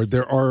right, Howard.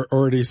 There are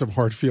already some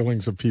hard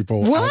feelings of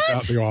people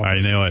out the office. I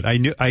know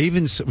it. I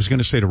even was going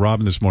to say to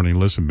Robin this morning,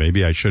 listen,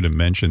 maybe I should have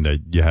mentioned that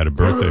you had a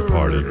birthday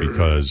party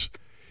because,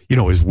 it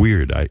was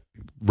weird.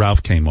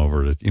 Ralph came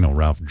over to,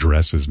 Ralph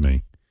dresses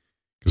me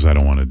because I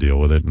don't want to deal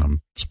with it and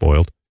I'm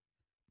spoiled.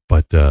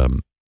 But I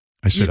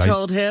said, you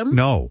told him?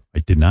 No, I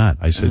did not.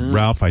 I said,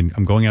 Ralph, I'm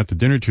going out to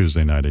dinner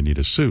Tuesday night. I need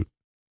a suit.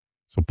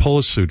 So pull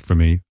a suit for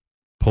me,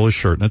 pull a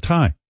shirt and a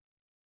tie.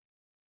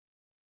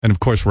 And, of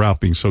course,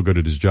 Ralph, being so good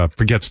at his job,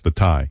 forgets the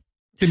tie.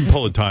 Didn't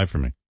pull a tie for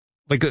me.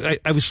 Like,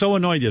 I was so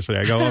annoyed yesterday.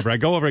 I go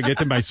over, I get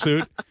to my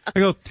suit. I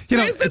go,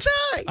 where's the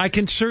tie? I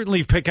can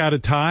certainly pick out a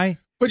tie.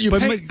 But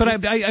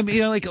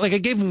I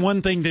gave him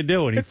one thing to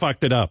do, and he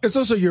fucked it up. It's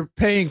also you're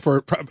paying for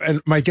it, and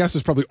my guess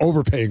is probably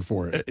overpaying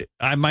for it.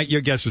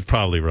 Your guess is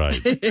probably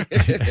right.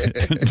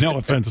 No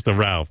offense to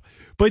Ralph.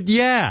 But,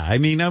 yeah, I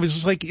was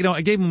just like,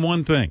 I gave him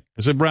one thing.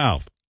 I said,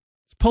 Ralph,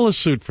 pull a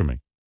suit for me.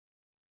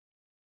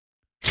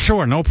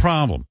 Sure, no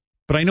problem.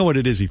 But I know what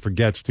it is. He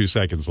forgets 2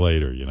 seconds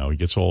later. He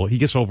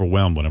gets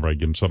overwhelmed whenever I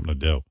give him something to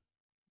do.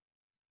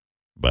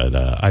 But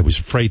I was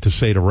afraid to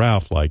say to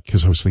Ralph,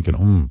 because I was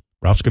thinking,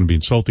 Ralph's going to be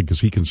insulted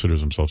because he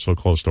considers himself so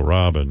close to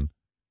Robin,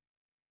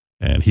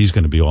 and he's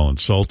going to be all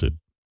insulted.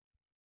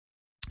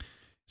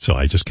 So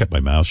I just kept my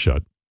mouth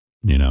shut,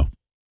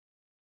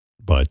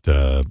 But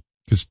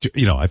because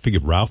I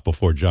figured Ralph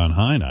before John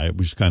Hine. I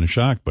was kind of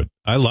shocked, but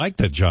I liked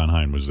that John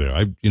Hine was there.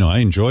 I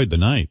enjoyed the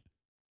night.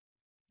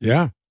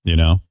 Yeah. Hit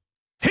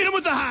him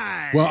with the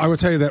high. Well, I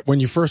would tell you that when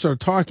you first started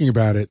talking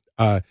about it,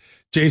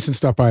 Jason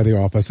stopped by the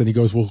office and he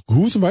goes, well,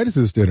 who's invited to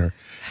this dinner?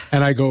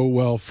 And I go,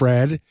 well,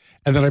 Fred.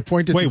 And then I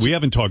pointed. Wait, we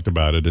haven't talked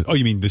about it. Oh,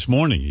 you mean this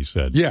morning? He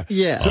said. Yeah.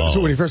 Yeah. So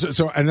when he first,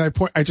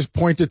 I just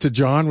pointed to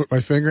John with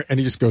my finger and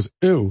he just goes,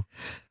 ew.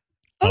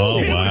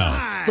 Oh,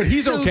 wow. But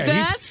he's so okay.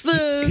 That's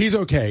he's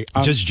okay.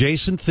 Does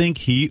Jason think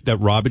that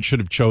Robin should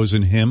have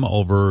chosen him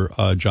over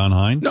John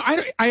Hine? No,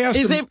 I asked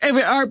him.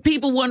 Are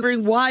people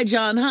wondering why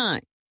John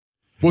Hine?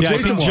 Well, yeah,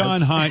 Jason I think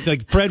John Hine,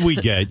 like Fred, we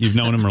get. You've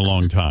known him for a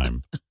long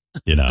time.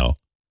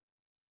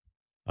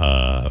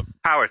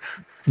 Howard.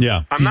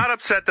 Yeah. I'm not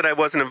upset that I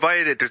wasn't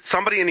invited. There's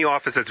somebody in the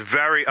office that's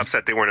very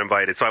upset they weren't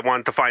invited. So I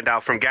wanted to find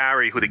out from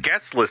Gary who the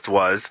guest list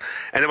was.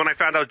 And then when I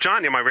found out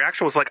John, my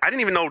reaction was like, I didn't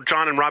even know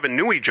John and Robin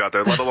knew each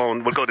other, let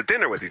alone would go to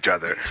dinner with each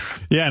other.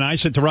 Yeah, and I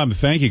said to Robin,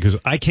 thank you, because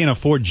I can't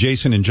afford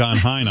Jason and John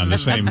Hine on the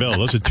same bill.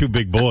 Those are 2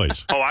 big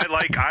boys. Oh,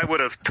 I would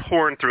have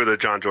torn through the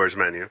John George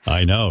menu.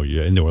 I know.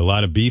 Yeah, and there were a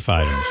lot of beef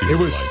items.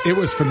 It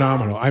was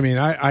phenomenal. I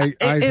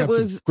had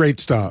some great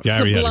stuff.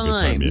 Gary had a good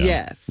time, yeah.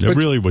 Yes. It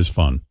really was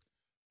fun.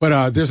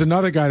 But there's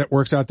another guy that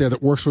works out there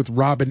that works with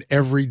Robin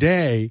every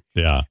day.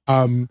 Yeah.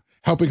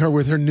 Helping her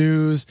with her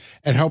news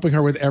and helping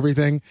her with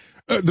everything.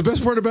 The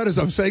best part about it is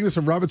I'm saying this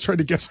and Robin's trying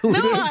to guess who it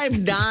is. No,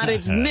 I'm not.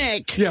 It's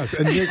Nick. Yes,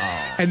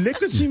 and Nick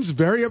just seems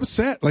very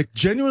upset, like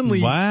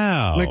genuinely.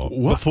 Wow. Like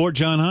what? Before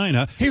John Hine,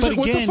 huh? He's like,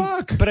 what the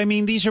fuck? But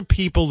these are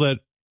people that.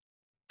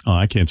 Oh,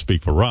 I can't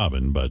speak for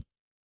Robin, but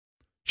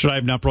should I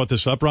have not brought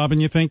this up, Robin?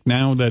 You think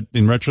now that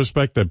in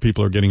retrospect that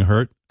people are getting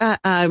hurt?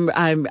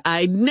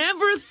 I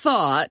never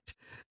thought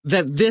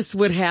that this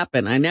would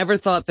happen. I never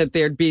thought that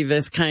there'd be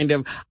this kind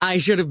of, I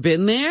should have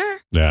been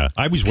there. Yeah,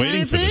 I was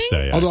waiting for this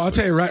day. Although I'll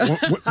tell you, right,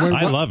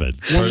 I love it,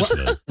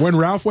 personally. When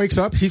Ralph wakes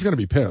up, he's going to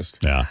be pissed.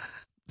 Yeah.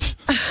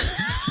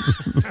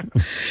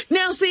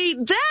 Now, see,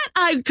 that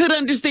I could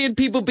understand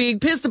people being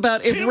pissed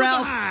about if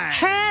Ralph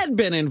had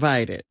been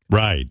invited.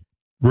 Right.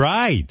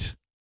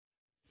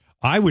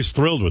 I was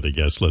thrilled with the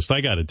guest list,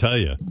 I got to tell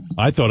you.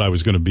 I thought I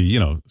was going to be,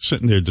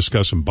 sitting there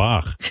discussing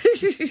Bach.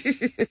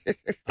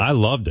 I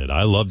loved it.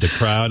 I loved the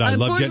crowd. I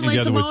loved getting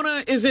together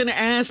Simona is in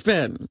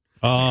Aspen.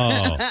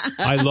 Oh,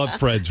 I love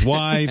Fred's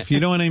wife.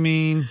 You know what I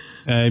mean?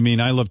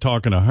 I love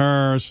talking to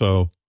her,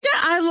 so. Yeah,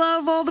 I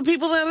love all the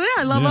people that are there.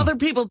 I love other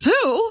people,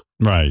 too.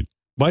 Right.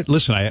 But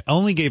listen, I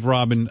only gave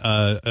Robin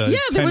there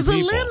was a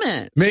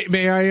limit.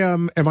 May I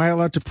am I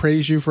allowed to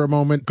praise you for a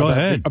moment? Go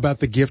ahead. About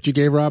the gift you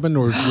gave Robin,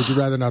 or would you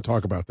rather not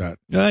talk about that?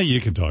 Yeah, you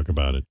can talk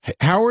about it.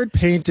 Howard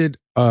painted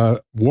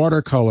a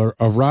watercolor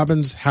of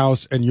Robin's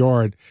house and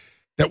yard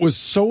that was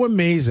so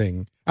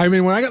amazing.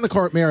 When I got in the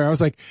car with Mary, I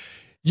was like,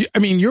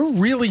 you're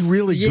really,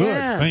 really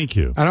good. Thank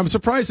you. And I'm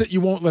surprised that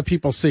you won't let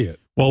people see it.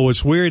 Well,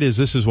 what's weird is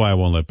this is why I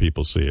won't let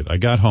people see it. I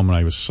got home and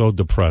I was so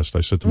depressed.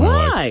 I said to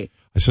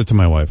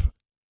my wife,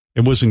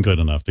 it wasn't good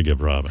enough to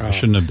give Robin. I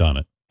shouldn't have done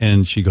it.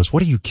 And she goes,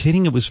 what, are you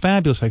kidding? It was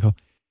fabulous. I go,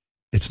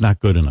 it's not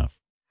good enough.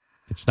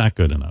 It's not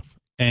good enough.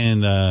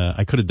 And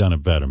I could have done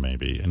it better,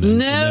 maybe. And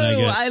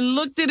then I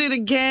looked at it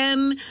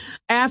again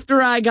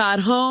after I got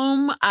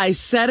home. I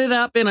set it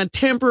up in a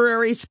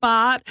temporary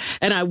spot,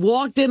 and I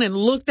walked in and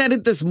looked at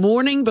it this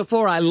morning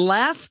before I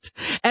left,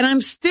 and I'm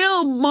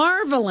still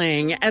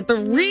marveling at the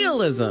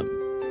realism.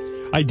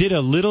 I did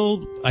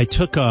I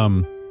took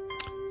I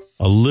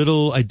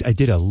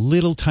did a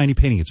little tiny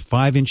painting. It's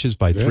 5 inches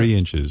by 3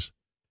 inches.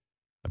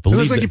 I believe it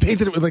looks like you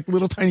painted it with like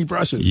little tiny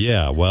brushes.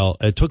 Yeah, well,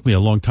 it took me a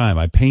long time.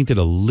 I painted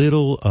a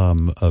little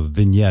a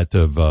vignette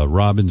of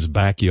Robin's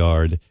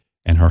backyard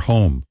and her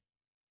home,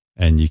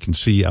 and you can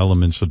see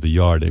elements of the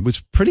yard. It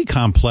was pretty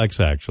complex,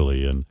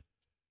 actually, and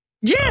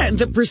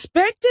the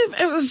perspective,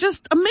 it was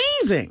just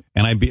amazing.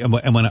 And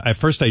when I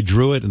first I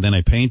drew it, and then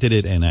I painted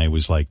it, and I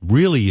was like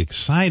really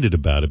excited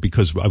about it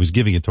because I was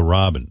giving it to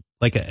Robin.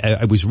 Like,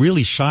 I was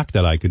really shocked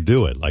that I could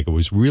do it. Like, I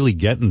was really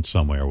getting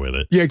somewhere with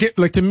it. Yeah,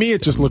 to me,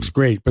 it just looks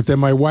great. But then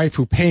my wife,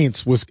 who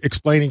paints, was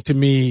explaining to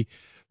me,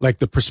 like,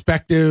 the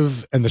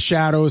perspective and the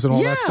shadows and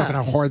all that stuff and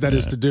how hard that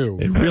is to do.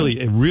 It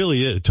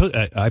really is.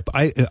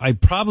 I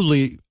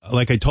probably,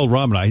 like I told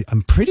Robin,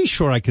 I'm pretty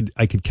sure I could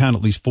count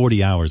at least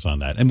 40 hours on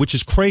that, and which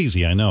is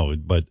crazy, I know,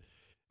 but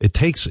it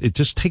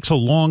just takes a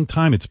long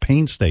time. It's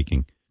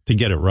painstaking to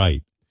get it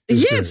right.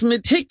 It's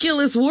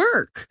meticulous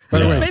work,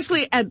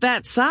 especially at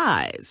that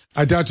size.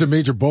 I dodged a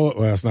major bullet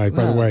last night,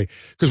 by the way,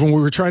 because when we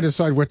were trying to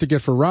decide what to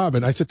get for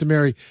Robin, I said to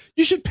Mary,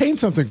 you should paint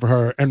something for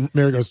her. And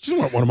Mary goes, do you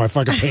want one of my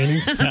fucking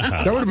paintings?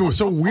 That would have been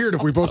so weird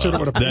if we both showed up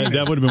with a painting.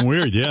 That would have been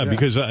weird,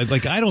 because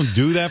I don't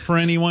do that for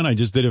anyone. I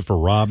just did it for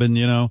Robin,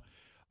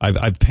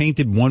 I've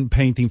painted one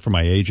painting for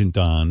my agent,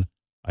 Don.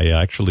 I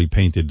actually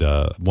painted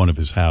one of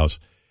his house,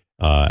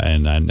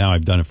 and now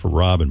I've done it for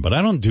Robin. But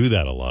I don't do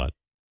that a lot.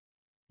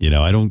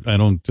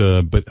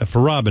 But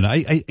for Robin,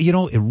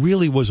 it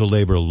really was a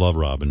labor of love,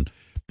 Robin,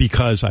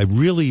 because I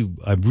really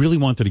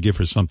wanted to give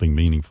her something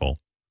meaningful.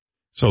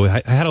 So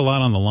I had a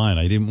lot on the line.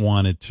 I didn't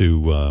want it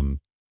to,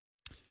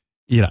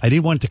 I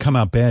didn't want it to come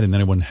out bad and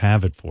then I wouldn't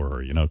have it for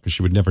her, because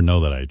she would never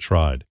know that I had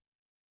tried.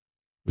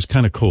 It was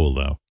kind of cool,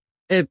 though.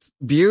 It's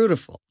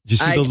beautiful. Did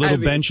you see the little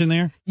bench in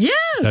there? Yes.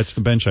 That's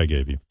the bench I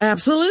gave you.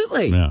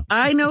 Absolutely. Yeah.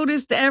 I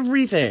noticed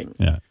everything.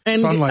 Yeah.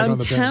 And sunlight I'm on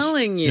the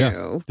telling bench.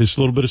 you. There's a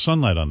little bit of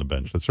sunlight on the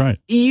bench. That's right.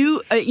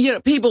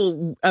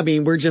 People,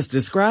 we're just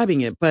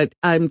describing it, but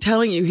I'm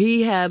telling you,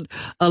 he had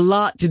a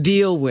lot to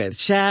deal with.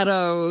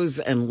 Shadows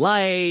and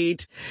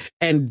light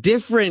and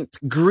different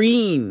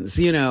greens,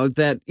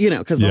 because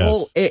the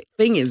whole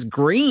thing is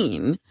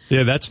green.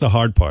 Yeah, that's the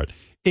hard part.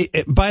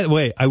 By the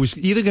way, I was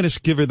either going to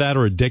give her that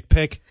or a dick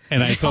pic,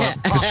 and I thought,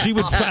 because she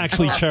would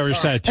actually cherish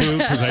that too,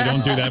 because I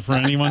don't do that for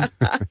anyone.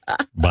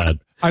 But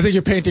I think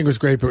your painting was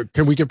great, but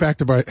can we get back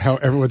to how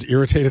everyone's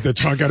irritated that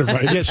John got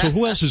invited? Yeah, so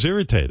who else is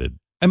irritated?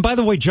 And by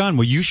the way, John,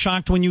 were you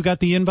shocked when you got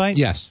the invite?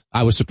 Yes,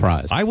 I was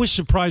surprised. I was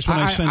surprised when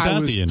I sent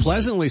out the invite. I was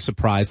pleasantly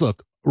surprised.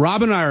 Look,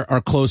 Rob and I are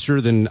closer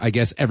than I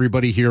guess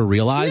everybody here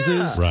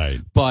realizes. Yeah.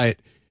 Right. But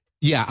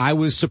yeah, I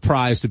was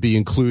surprised to be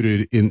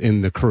included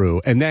in the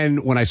crew. And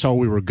then when I saw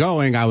we were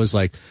going, I was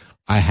like,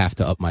 I have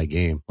to up my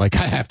game. Like,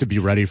 I have to be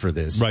ready for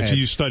this. Right, so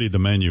you studied the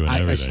menu and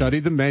everything. I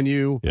studied the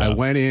menu. Yeah. I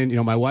went in.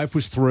 My wife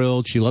was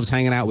thrilled. She loves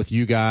hanging out with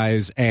you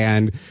guys.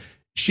 And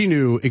she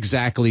knew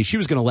exactly, she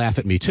was going to laugh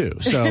at me too.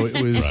 So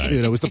it was,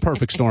 it was the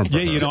perfect storm for her.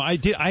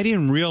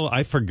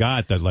 I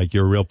forgot that, like,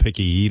 you're a real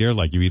picky eater,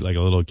 like you eat like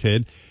a little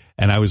kid.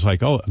 And I was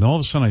like, oh, and all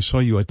of a sudden I saw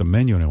you at the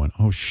menu and I went,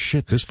 oh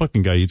shit, this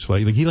fucking guy eats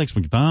like he likes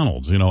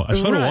McDonald's, So do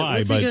I.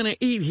 What's he going to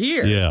eat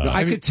here? Yeah.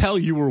 I could tell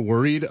you were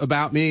worried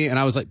about me. And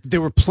I was like,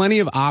 there were plenty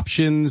of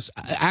options.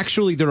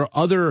 Actually, there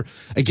are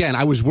again,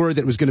 I was worried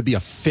that it was going to be a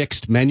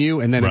fixed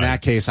menu. And then in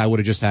that case, I would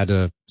have just had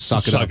to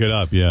suck it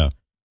up. Yeah.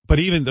 But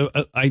even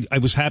I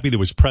was happy there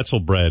was pretzel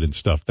bread and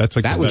stuff. That's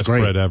like the best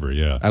bread ever.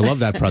 Yeah. I love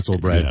that pretzel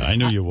bread. Yeah, I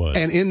knew you would.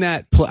 And in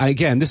that,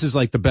 again, this is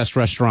like the best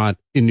restaurant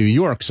in New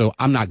York. So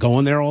I'm not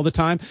going there all the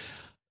time.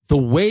 The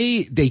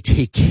way they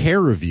take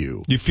care of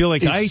you. You feel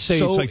like it's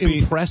like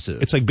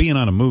impressive. It's like being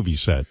on a movie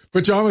set.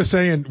 But John was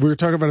saying, we were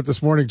talking about it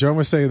this morning. John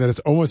was saying that it's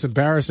almost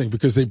embarrassing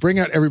because they bring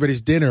out everybody's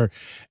dinner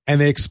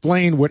and they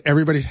explain what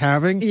everybody's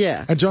having.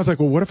 Yeah. And John's like,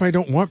 well, what if I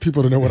don't want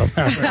people to know what I'm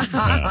having?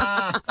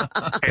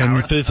 And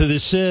for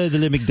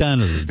the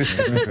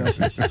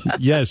McDonald's.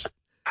 Yes.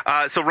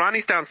 So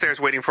Ronnie's downstairs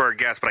waiting for our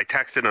guest, but I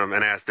texted him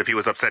and asked if he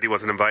was upset he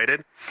wasn't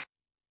invited.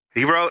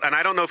 He wrote, and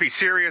I don't know if he's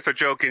serious or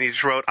joking, he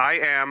just wrote,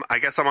 I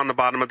guess I'm on the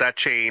bottom of that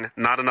chain.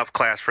 Not enough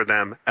class for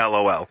them.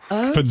 LOL.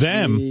 Oh, for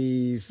them.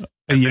 Geez.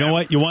 And you know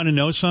what? You want to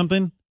know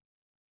something?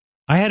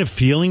 I had a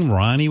feeling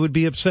Ronnie would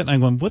be upset. And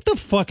I'm going, what the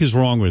fuck is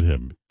wrong with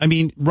him? I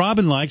mean,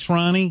 Robin likes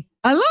Ronnie.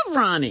 I love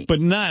Ronnie.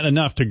 But not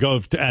enough to go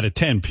out of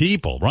 10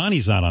 people.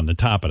 Ronnie's not on the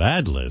top of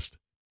that list.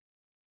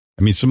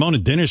 I mean,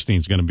 Simona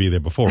Dinnerstein's going to be there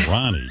before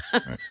Ronnie.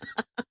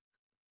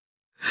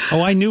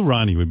 Oh, I knew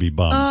Ronnie would be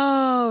bummed.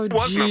 Oh,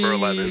 was number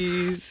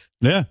 11.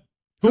 Yeah.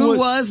 Who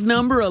was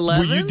number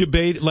 11? Will you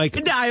debate,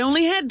 like... I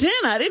only had 10.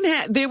 I didn't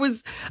have... There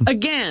was,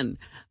 again,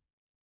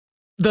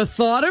 the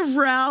thought of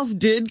Ralph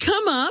did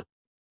come up,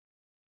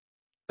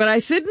 but I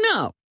said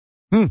no.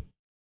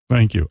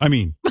 Thank you. I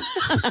mean,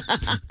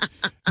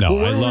 No,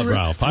 I love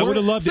Ralph. I would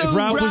have loved it if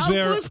Ralph was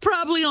there. Ralph was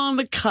probably on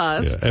the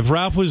cusp. Yeah, if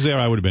Ralph was there,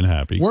 I would have been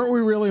happy. Weren't we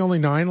really only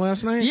 9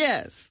 last night?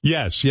 Yes.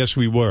 Yes,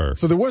 we were.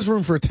 So there was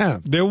room for a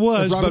 10th. There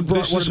was, but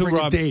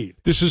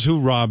this is who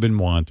Robin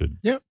wanted.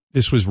 Yep.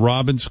 This was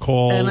Robin's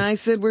call. And I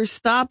said, we're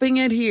stopping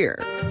it here.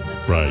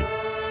 Right.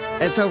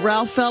 And so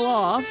Ralph fell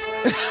off.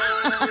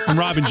 And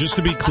Robin, just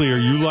to be clear,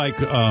 you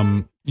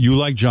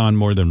like John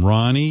more than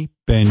Ronnie,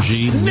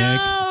 Benji, Nick,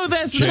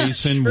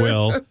 Jason,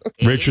 Will,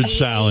 Richard,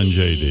 Sal, and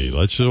JD.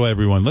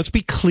 Let's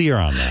be clear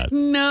on that.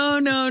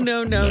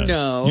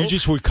 No. You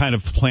just were kind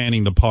of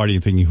planning the party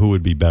and thinking who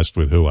would be best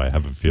with who, I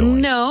have a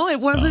feeling. No, it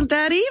wasn't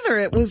that either.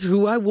 It was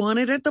who I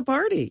wanted at the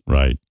party.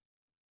 Right.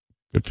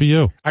 Good for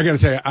you. I got to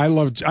tell you,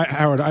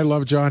 Howard, I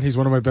love John. He's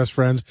one of my best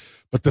friends.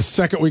 But the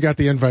second we got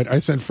the invite, I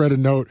sent Fred a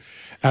note,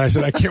 and I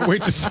said, I can't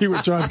wait to see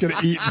what John's going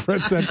to eat. And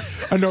Fred sent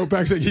a note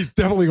back saying he's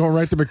definitely going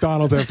right to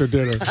McDonald's after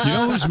dinner. You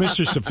know who's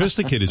Mr.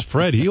 Sophisticated is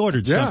Fred. He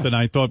ordered something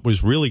I thought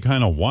was really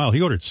kind of wild.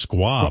 He ordered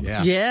squab.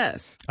 Yeah.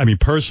 Yes. I mean,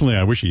 personally,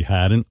 I wish he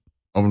hadn't.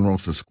 Oven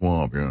roasted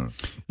squab, yeah.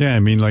 Yeah,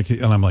 I mean,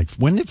 and I'm like,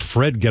 when did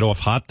Fred get off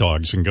hot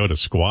dogs and go to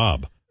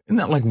squab? Isn't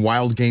that like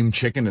wild game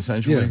chicken,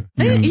 essentially?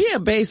 Yeah,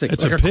 basically.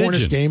 It's like a a pigeon.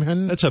 Cornish game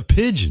hen? That's a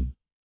pigeon.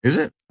 Is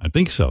it? I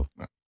think so.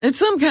 It's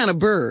some kind of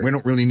bird. We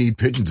don't really need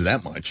pigeons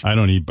that much. I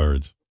don't eat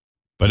birds.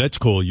 But that's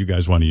cool. You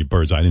guys want to eat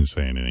birds. I didn't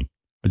say anything.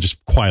 I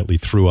just quietly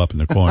threw up in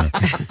the corner.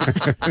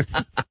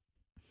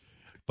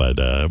 But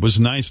it was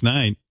a nice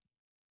night.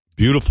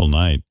 Beautiful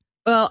night.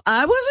 Well,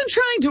 I wasn't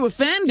trying to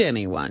offend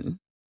anyone.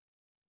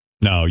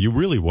 No, you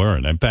really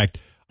weren't. In fact,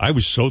 I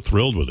was so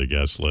thrilled with the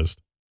guest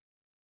list.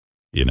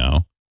 You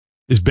know?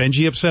 Is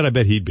Benji upset? I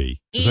bet he'd be.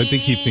 Because I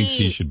think he thinks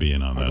he should be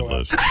in on that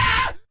list.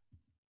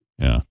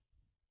 Yeah.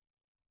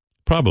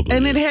 Probably.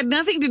 And it had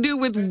nothing to do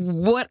with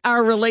what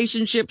our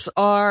relationships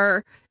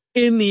are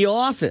in the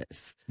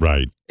office.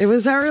 Right. It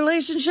was our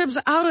relationships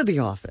out of the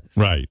office.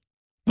 Right.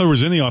 In other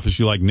words, in the office,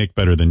 you like Nick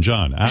better than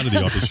John. Out of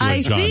the office, you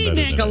like John better than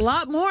Nick a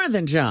lot more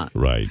than John.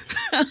 Right.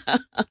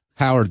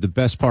 Howard, the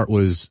best part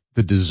was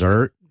the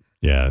dessert.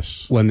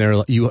 Yes. When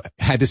you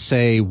had to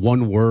say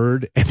one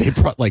word and they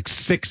brought like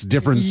 6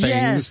 different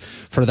things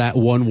for that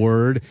one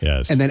word.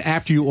 Yes. And then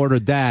after you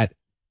ordered that,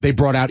 they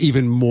brought out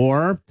even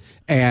more.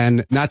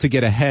 And not to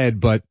get ahead,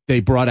 but they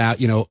brought out,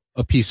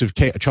 a piece of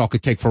cake, a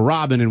chocolate cake for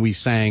Robin, and we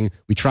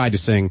tried to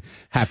sing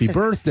happy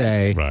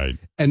birthday. Right.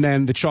 And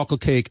then the chocolate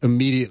cake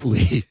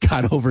immediately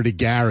got over to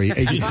Gary.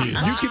 And you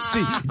could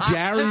see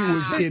Gary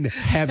was in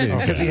heaven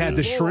because he had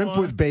the shrimp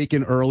with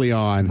bacon early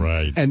on.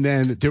 Right. And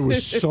then there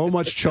was so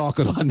much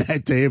chocolate on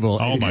that table.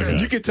 Oh, my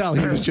God. You could tell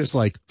he was just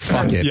like,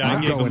 fuck it. Yeah,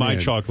 I gave him my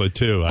chocolate,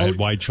 too. I had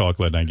white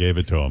chocolate, and I gave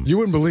it to him. You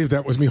wouldn't believe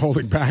that was me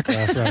holding back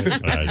last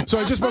night. Right. So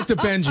I just spoke to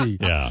Benji.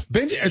 Yeah.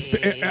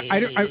 Benji, I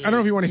don't know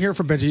if you want to hear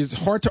from Benji. It's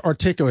hard to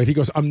articulate. He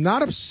goes, I'm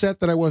not upset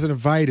that I wasn't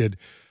invited,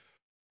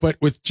 but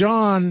with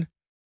John,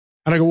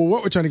 and I go, well,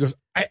 what with John? He goes,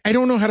 I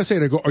don't know how to say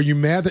it. I go, are you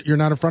mad that you're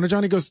not in front of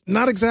John? He goes,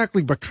 not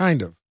exactly, but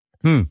kind of.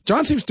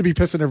 John seems to be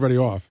pissing everybody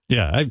off.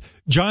 Yeah.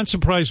 John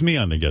surprised me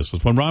on the guest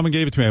list. When Robin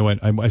gave it to me,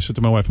 I said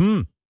to my wife,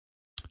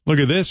 look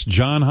at this,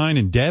 John, Hein,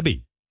 and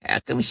Debbie. How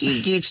come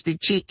he gets the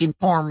chicken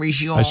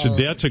parmesan? I said,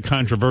 that's a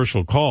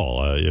controversial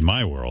call in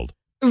my world.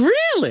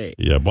 Really?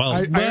 Yeah. Well,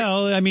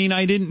 I mean,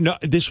 I didn't know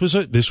this was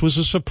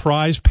a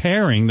surprise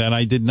pairing that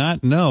I did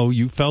not know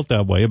you felt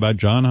that way about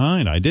John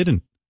Hein. I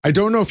didn't. I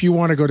don't know if you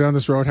want to go down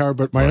this road, Howard,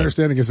 but my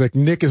understanding is like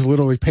Nick is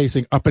literally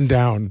pacing up and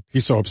down.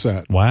 He's so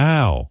upset.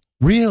 Wow.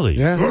 Really?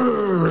 Yeah.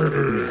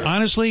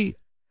 Honestly,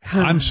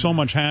 I'm so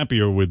much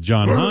happier with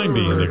John Hein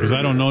being there because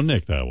I don't know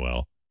Nick that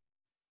well.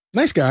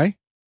 Nice guy.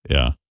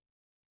 Yeah.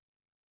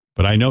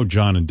 But I know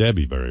John and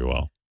Debbie very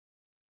well.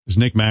 Is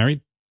Nick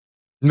married?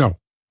 No.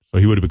 So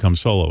he would have become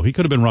solo. He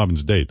could have been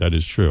Robin's date. That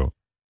is true.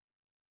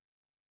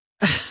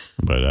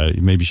 But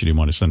maybe she didn't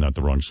want to send out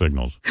the wrong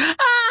signals.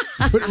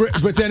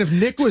 but then if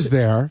Nick was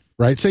there,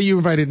 right? Say you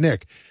invited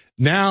Nick.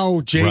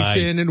 Now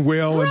Jason and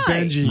Will and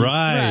Benji.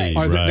 Right.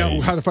 Now,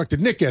 how the fuck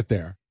did Nick get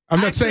there? I'm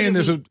not saying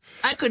there's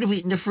I could have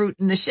eaten the fruit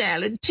and the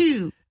salad,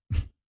 too.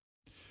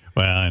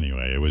 Well,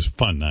 anyway, it was a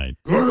fun night.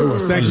 It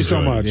was. Thank you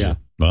so much. Yeah.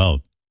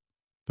 Well,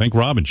 thank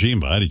Robin. She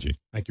invited you.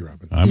 Thank you,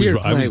 Robin. I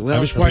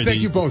was Well,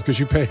 thank you both because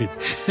you paid.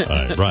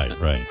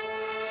 Right.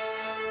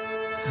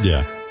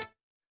 Yeah.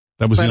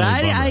 That was but the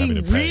only bummer I having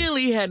to pay.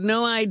 really had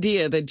no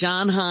idea that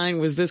John Hein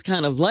was this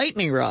kind of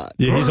lightning rod.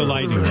 Yeah, he's a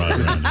lightning rod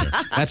around here.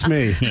 That's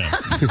me. Yeah.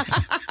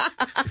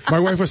 My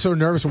wife was so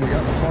nervous when we got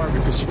in the car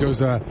because she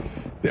goes,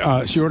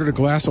 she ordered a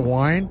glass of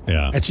wine.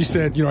 Yeah. And she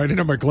said, I didn't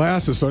have my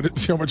glasses, so I didn't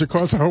see how much it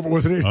cost. I hope it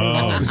wasn't $8.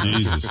 Oh,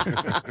 Jesus.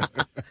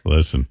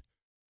 Listen,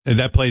 and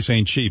that place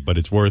ain't cheap, but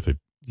it's worth it.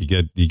 You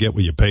get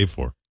what you pay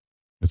for.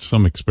 It's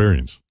some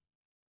experience.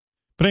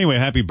 But anyway,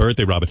 happy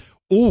birthday, Robin.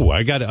 Oh,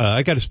 I got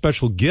a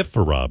special gift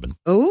for Robin.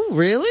 Oh,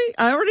 really?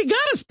 I already got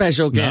a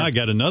special gift. No, I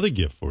got another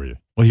gift for you.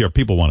 Well, here,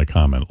 people want to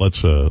comment.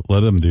 Let's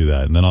let them do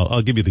that, and then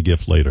I'll give you the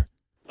gift later.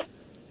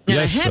 Yeah,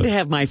 yes, I had to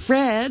have my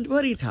Fred.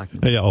 What are you talking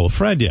about? Yeah,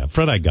 Fred,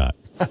 Fred I got.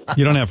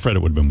 You don't have Fred,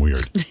 it would have been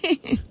weird.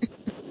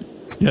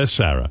 Yes,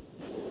 Sarah.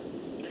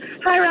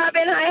 Hi,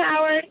 Robin. Hi,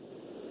 Howard.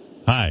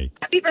 Hi.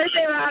 Happy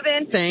birthday,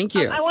 Robin. Thank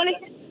you. I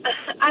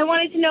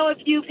wanted to know if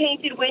you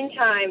painted wind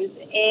chimes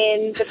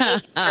in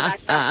the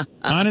picture.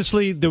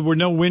 Honestly, there were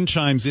no wind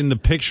chimes in the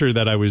picture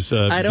that I was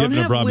I don't giving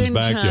have of Robin's wind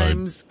backyard.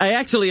 chimes. I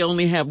actually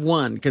only have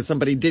one because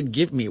somebody did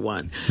give me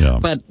one. Yeah.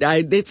 But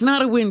it's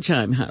not a wind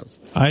chime house.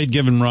 I had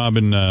given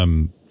Robin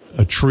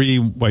a tree.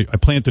 I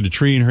planted a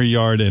tree in her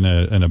yard and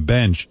a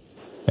bench,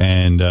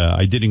 and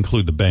I did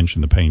include the bench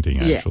in the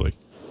painting, actually.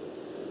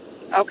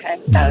 Yeah.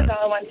 Okay. That was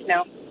all I wanted to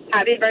know.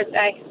 Happy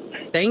birthday.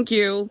 Thank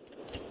you.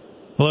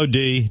 Hello,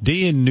 D.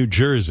 D in New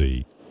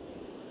Jersey.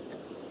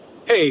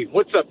 Hey,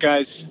 what's up,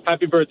 guys?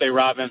 Happy birthday,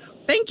 Robin.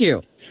 Thank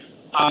you.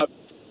 I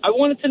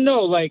wanted to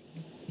know,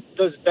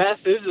 does Beth,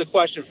 this is a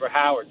question for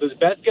Howard, does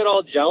Beth get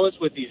all jealous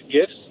with these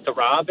gifts to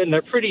Robin?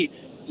 They're pretty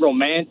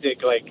romantic,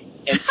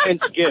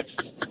 intense gifts.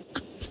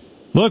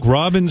 Look,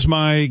 Robin's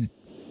my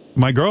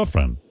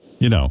girlfriend,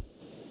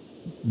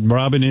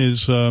 Robin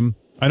is,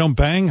 I don't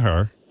bang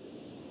her,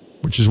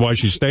 which is why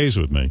she stays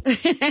with me.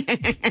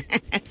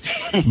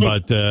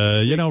 But,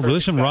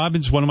 listen,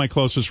 Robin's one of my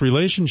closest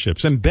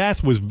relationships. And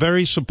Beth was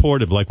very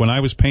supportive. Like when I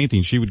was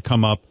painting, she would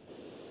come up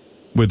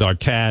with our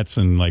cats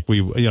and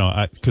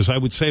because I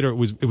would say to her, it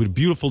was a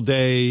beautiful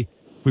day.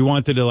 We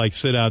wanted to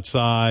sit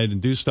outside and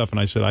do stuff. And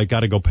I said, I got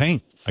to go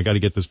paint. I got to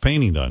get this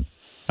painting done.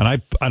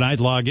 And I'd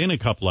log in a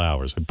couple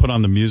hours. I'd put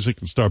on the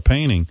music and start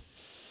painting.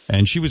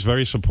 And she was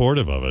very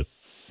supportive of it.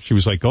 She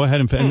was like, go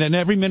ahead and paint. And then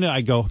every minute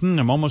I go,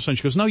 I'm almost done.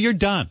 She goes, no, you're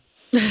done.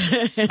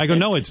 I go,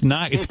 no, it's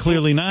not. It's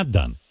clearly not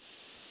done.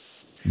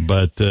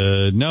 But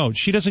no,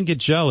 she doesn't get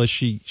jealous.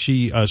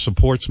 She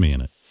supports me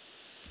in it.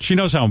 She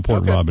knows how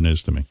important Robin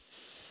is to me.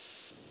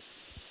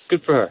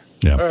 Good for her.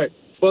 Yeah. All right.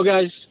 Well,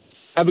 guys,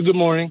 have a good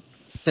morning.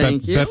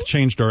 Thank you. Beth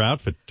changed her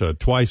outfit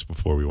twice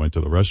before we went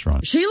to the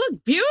restaurant. She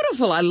looked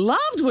beautiful. I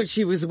loved what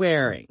she was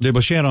wearing. Yeah,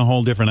 but she had a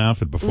whole different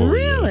outfit before.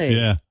 Really?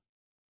 Yeah.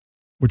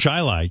 Which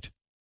I liked.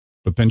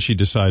 But then she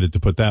decided to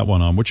put that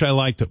one on, which I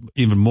liked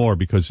even more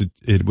because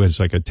it was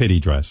like a titty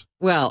dress.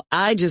 Well,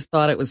 I just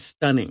thought it was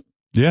stunning.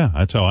 Yeah,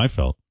 that's how I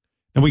felt.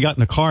 And we got in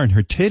the car and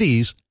her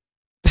titties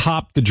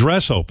popped the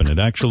dress open. It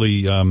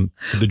actually,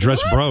 the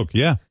dress broke.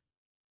 Yeah.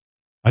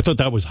 I thought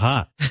that was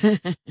hot.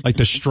 Like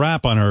the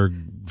strap on her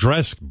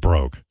dress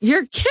broke.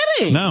 You're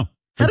kidding. No.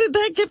 How did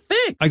that get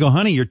fixed? I go,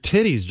 honey, your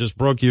titties just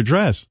broke your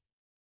dress.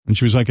 And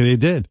she was like, they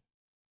did.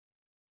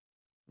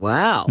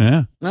 Wow.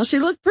 Yeah. Well, she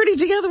looked pretty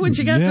together when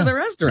she got to the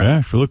restaurant.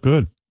 Yeah, she looked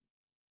good.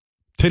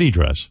 Titty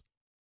dress.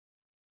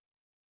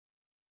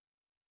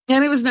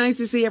 And it was nice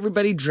to see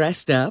everybody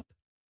dressed up.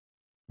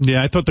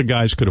 Yeah, I thought the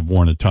guys could have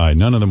worn a tie.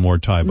 None of them wore a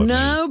tie but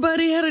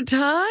Nobody had a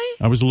tie?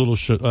 I was a little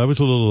shocked.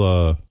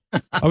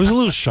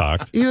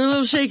 You were a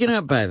little shaken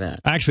up by that.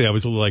 Actually, I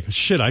was a little like,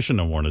 shit, I shouldn't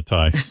have worn a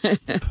tie.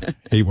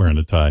 Hate wearing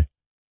a tie.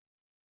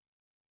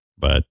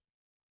 But,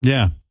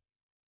 yeah.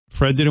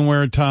 Fred didn't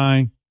wear a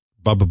tie.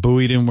 Baba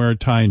Booey didn't wear a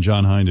tie, and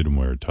John Hine didn't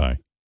wear a tie.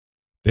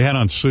 They had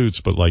on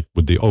suits, but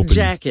with the open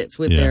jackets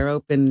with their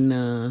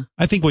open.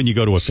 I think when you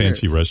go to a shirts.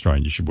 fancy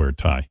restaurant, you should wear a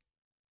tie.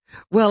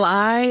 Well,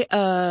 I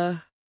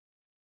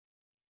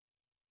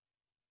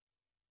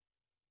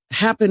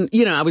happened.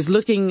 I was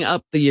looking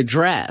up the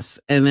address,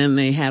 and then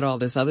they had all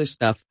this other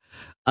stuff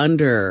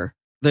under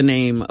the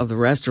name of the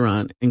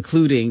restaurant,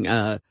 including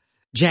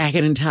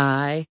jacket and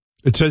tie.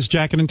 It says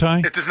jacket and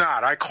tie? It does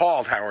not. I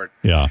called, Howard.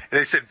 Yeah.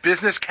 They said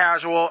business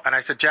casual, and I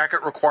said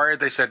jacket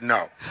required. They said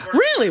no.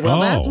 Really?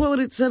 Well, that's what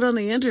it said on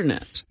the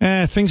internet.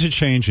 Things are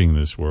changing in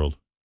this world.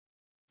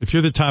 If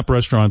you're the top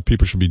restaurant,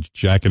 people should be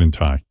jacket and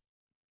tie.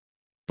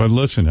 But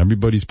listen,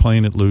 everybody's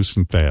playing it loose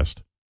and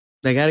fast.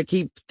 They got to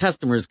keep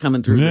customers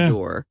coming through the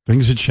door.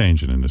 Things are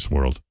changing in this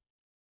world.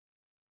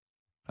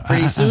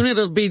 Pretty soon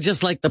it'll be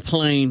just like the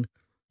plane.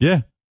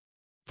 Yeah.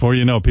 Before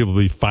you know, people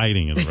will be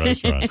fighting in the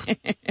restaurant.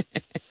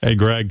 Hey,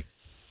 Greg.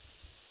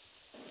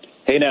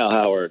 Hey now,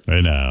 Howard.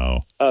 Hey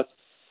now.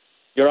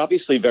 You're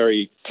obviously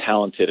very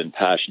talented and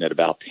passionate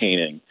about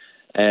painting,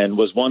 and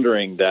was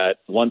wondering that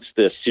once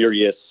the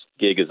serious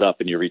gig is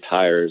up and you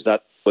retire, is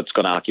that what's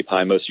going to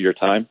occupy most of your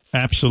time?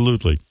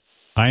 Absolutely.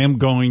 I am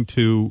going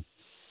to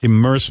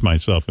immerse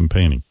myself in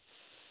painting.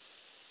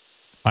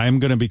 I am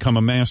going to become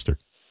a master.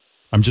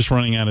 I'm just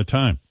running out of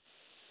time.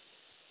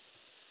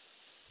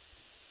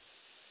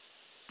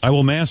 I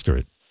will master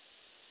it.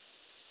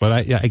 But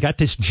I got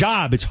this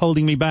job. It's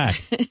holding me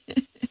back.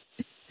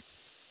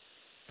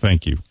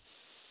 Thank you.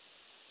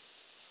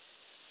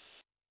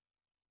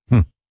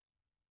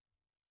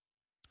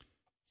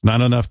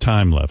 Not enough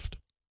time left.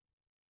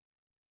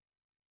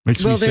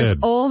 Makes me sad. Well, there's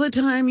all the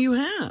time you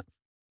have.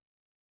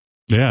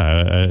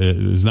 Yeah,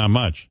 there's not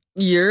much.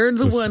 You're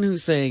the one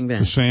who's saying that.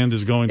 The sand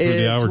is going through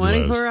the hourglass.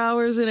 24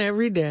 hours in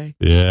every day.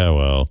 Yeah,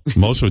 well,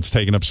 most of it's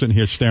taken up sitting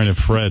here staring at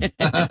Fred.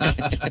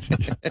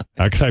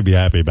 How could I be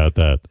happy about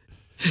that?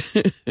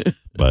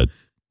 But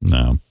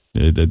no,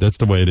 that's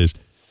the way it is.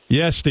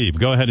 Yeah, Steve,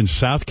 go ahead in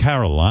South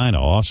Carolina.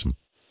 Awesome.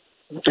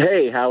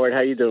 Hey, Howard,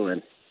 how you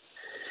doing?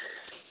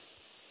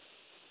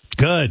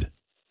 Good.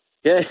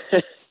 Yeah.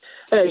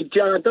 Hey,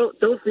 John,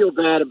 don't feel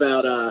bad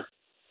about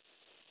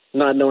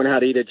not knowing how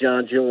to eat at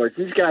John George.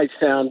 These guys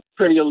sound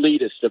pretty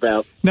elitist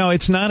about. No,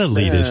 it's not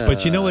elitist,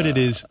 but you know what it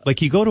is?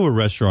 Like, you go to a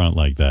restaurant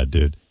like that,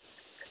 dude.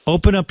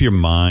 Open up your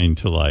mind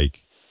to,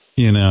 like,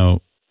 you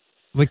know,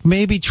 like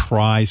maybe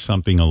try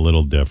something a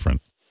little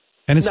different.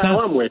 And it's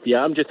not. I'm with you.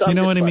 I'm just. You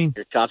know what I mean?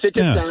 It just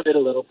sounded a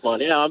little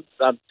funny. I'm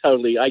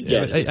totally. I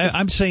get it.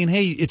 I'm saying,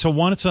 hey, it's a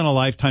once in a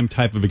lifetime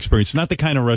type of experience. Not the kind of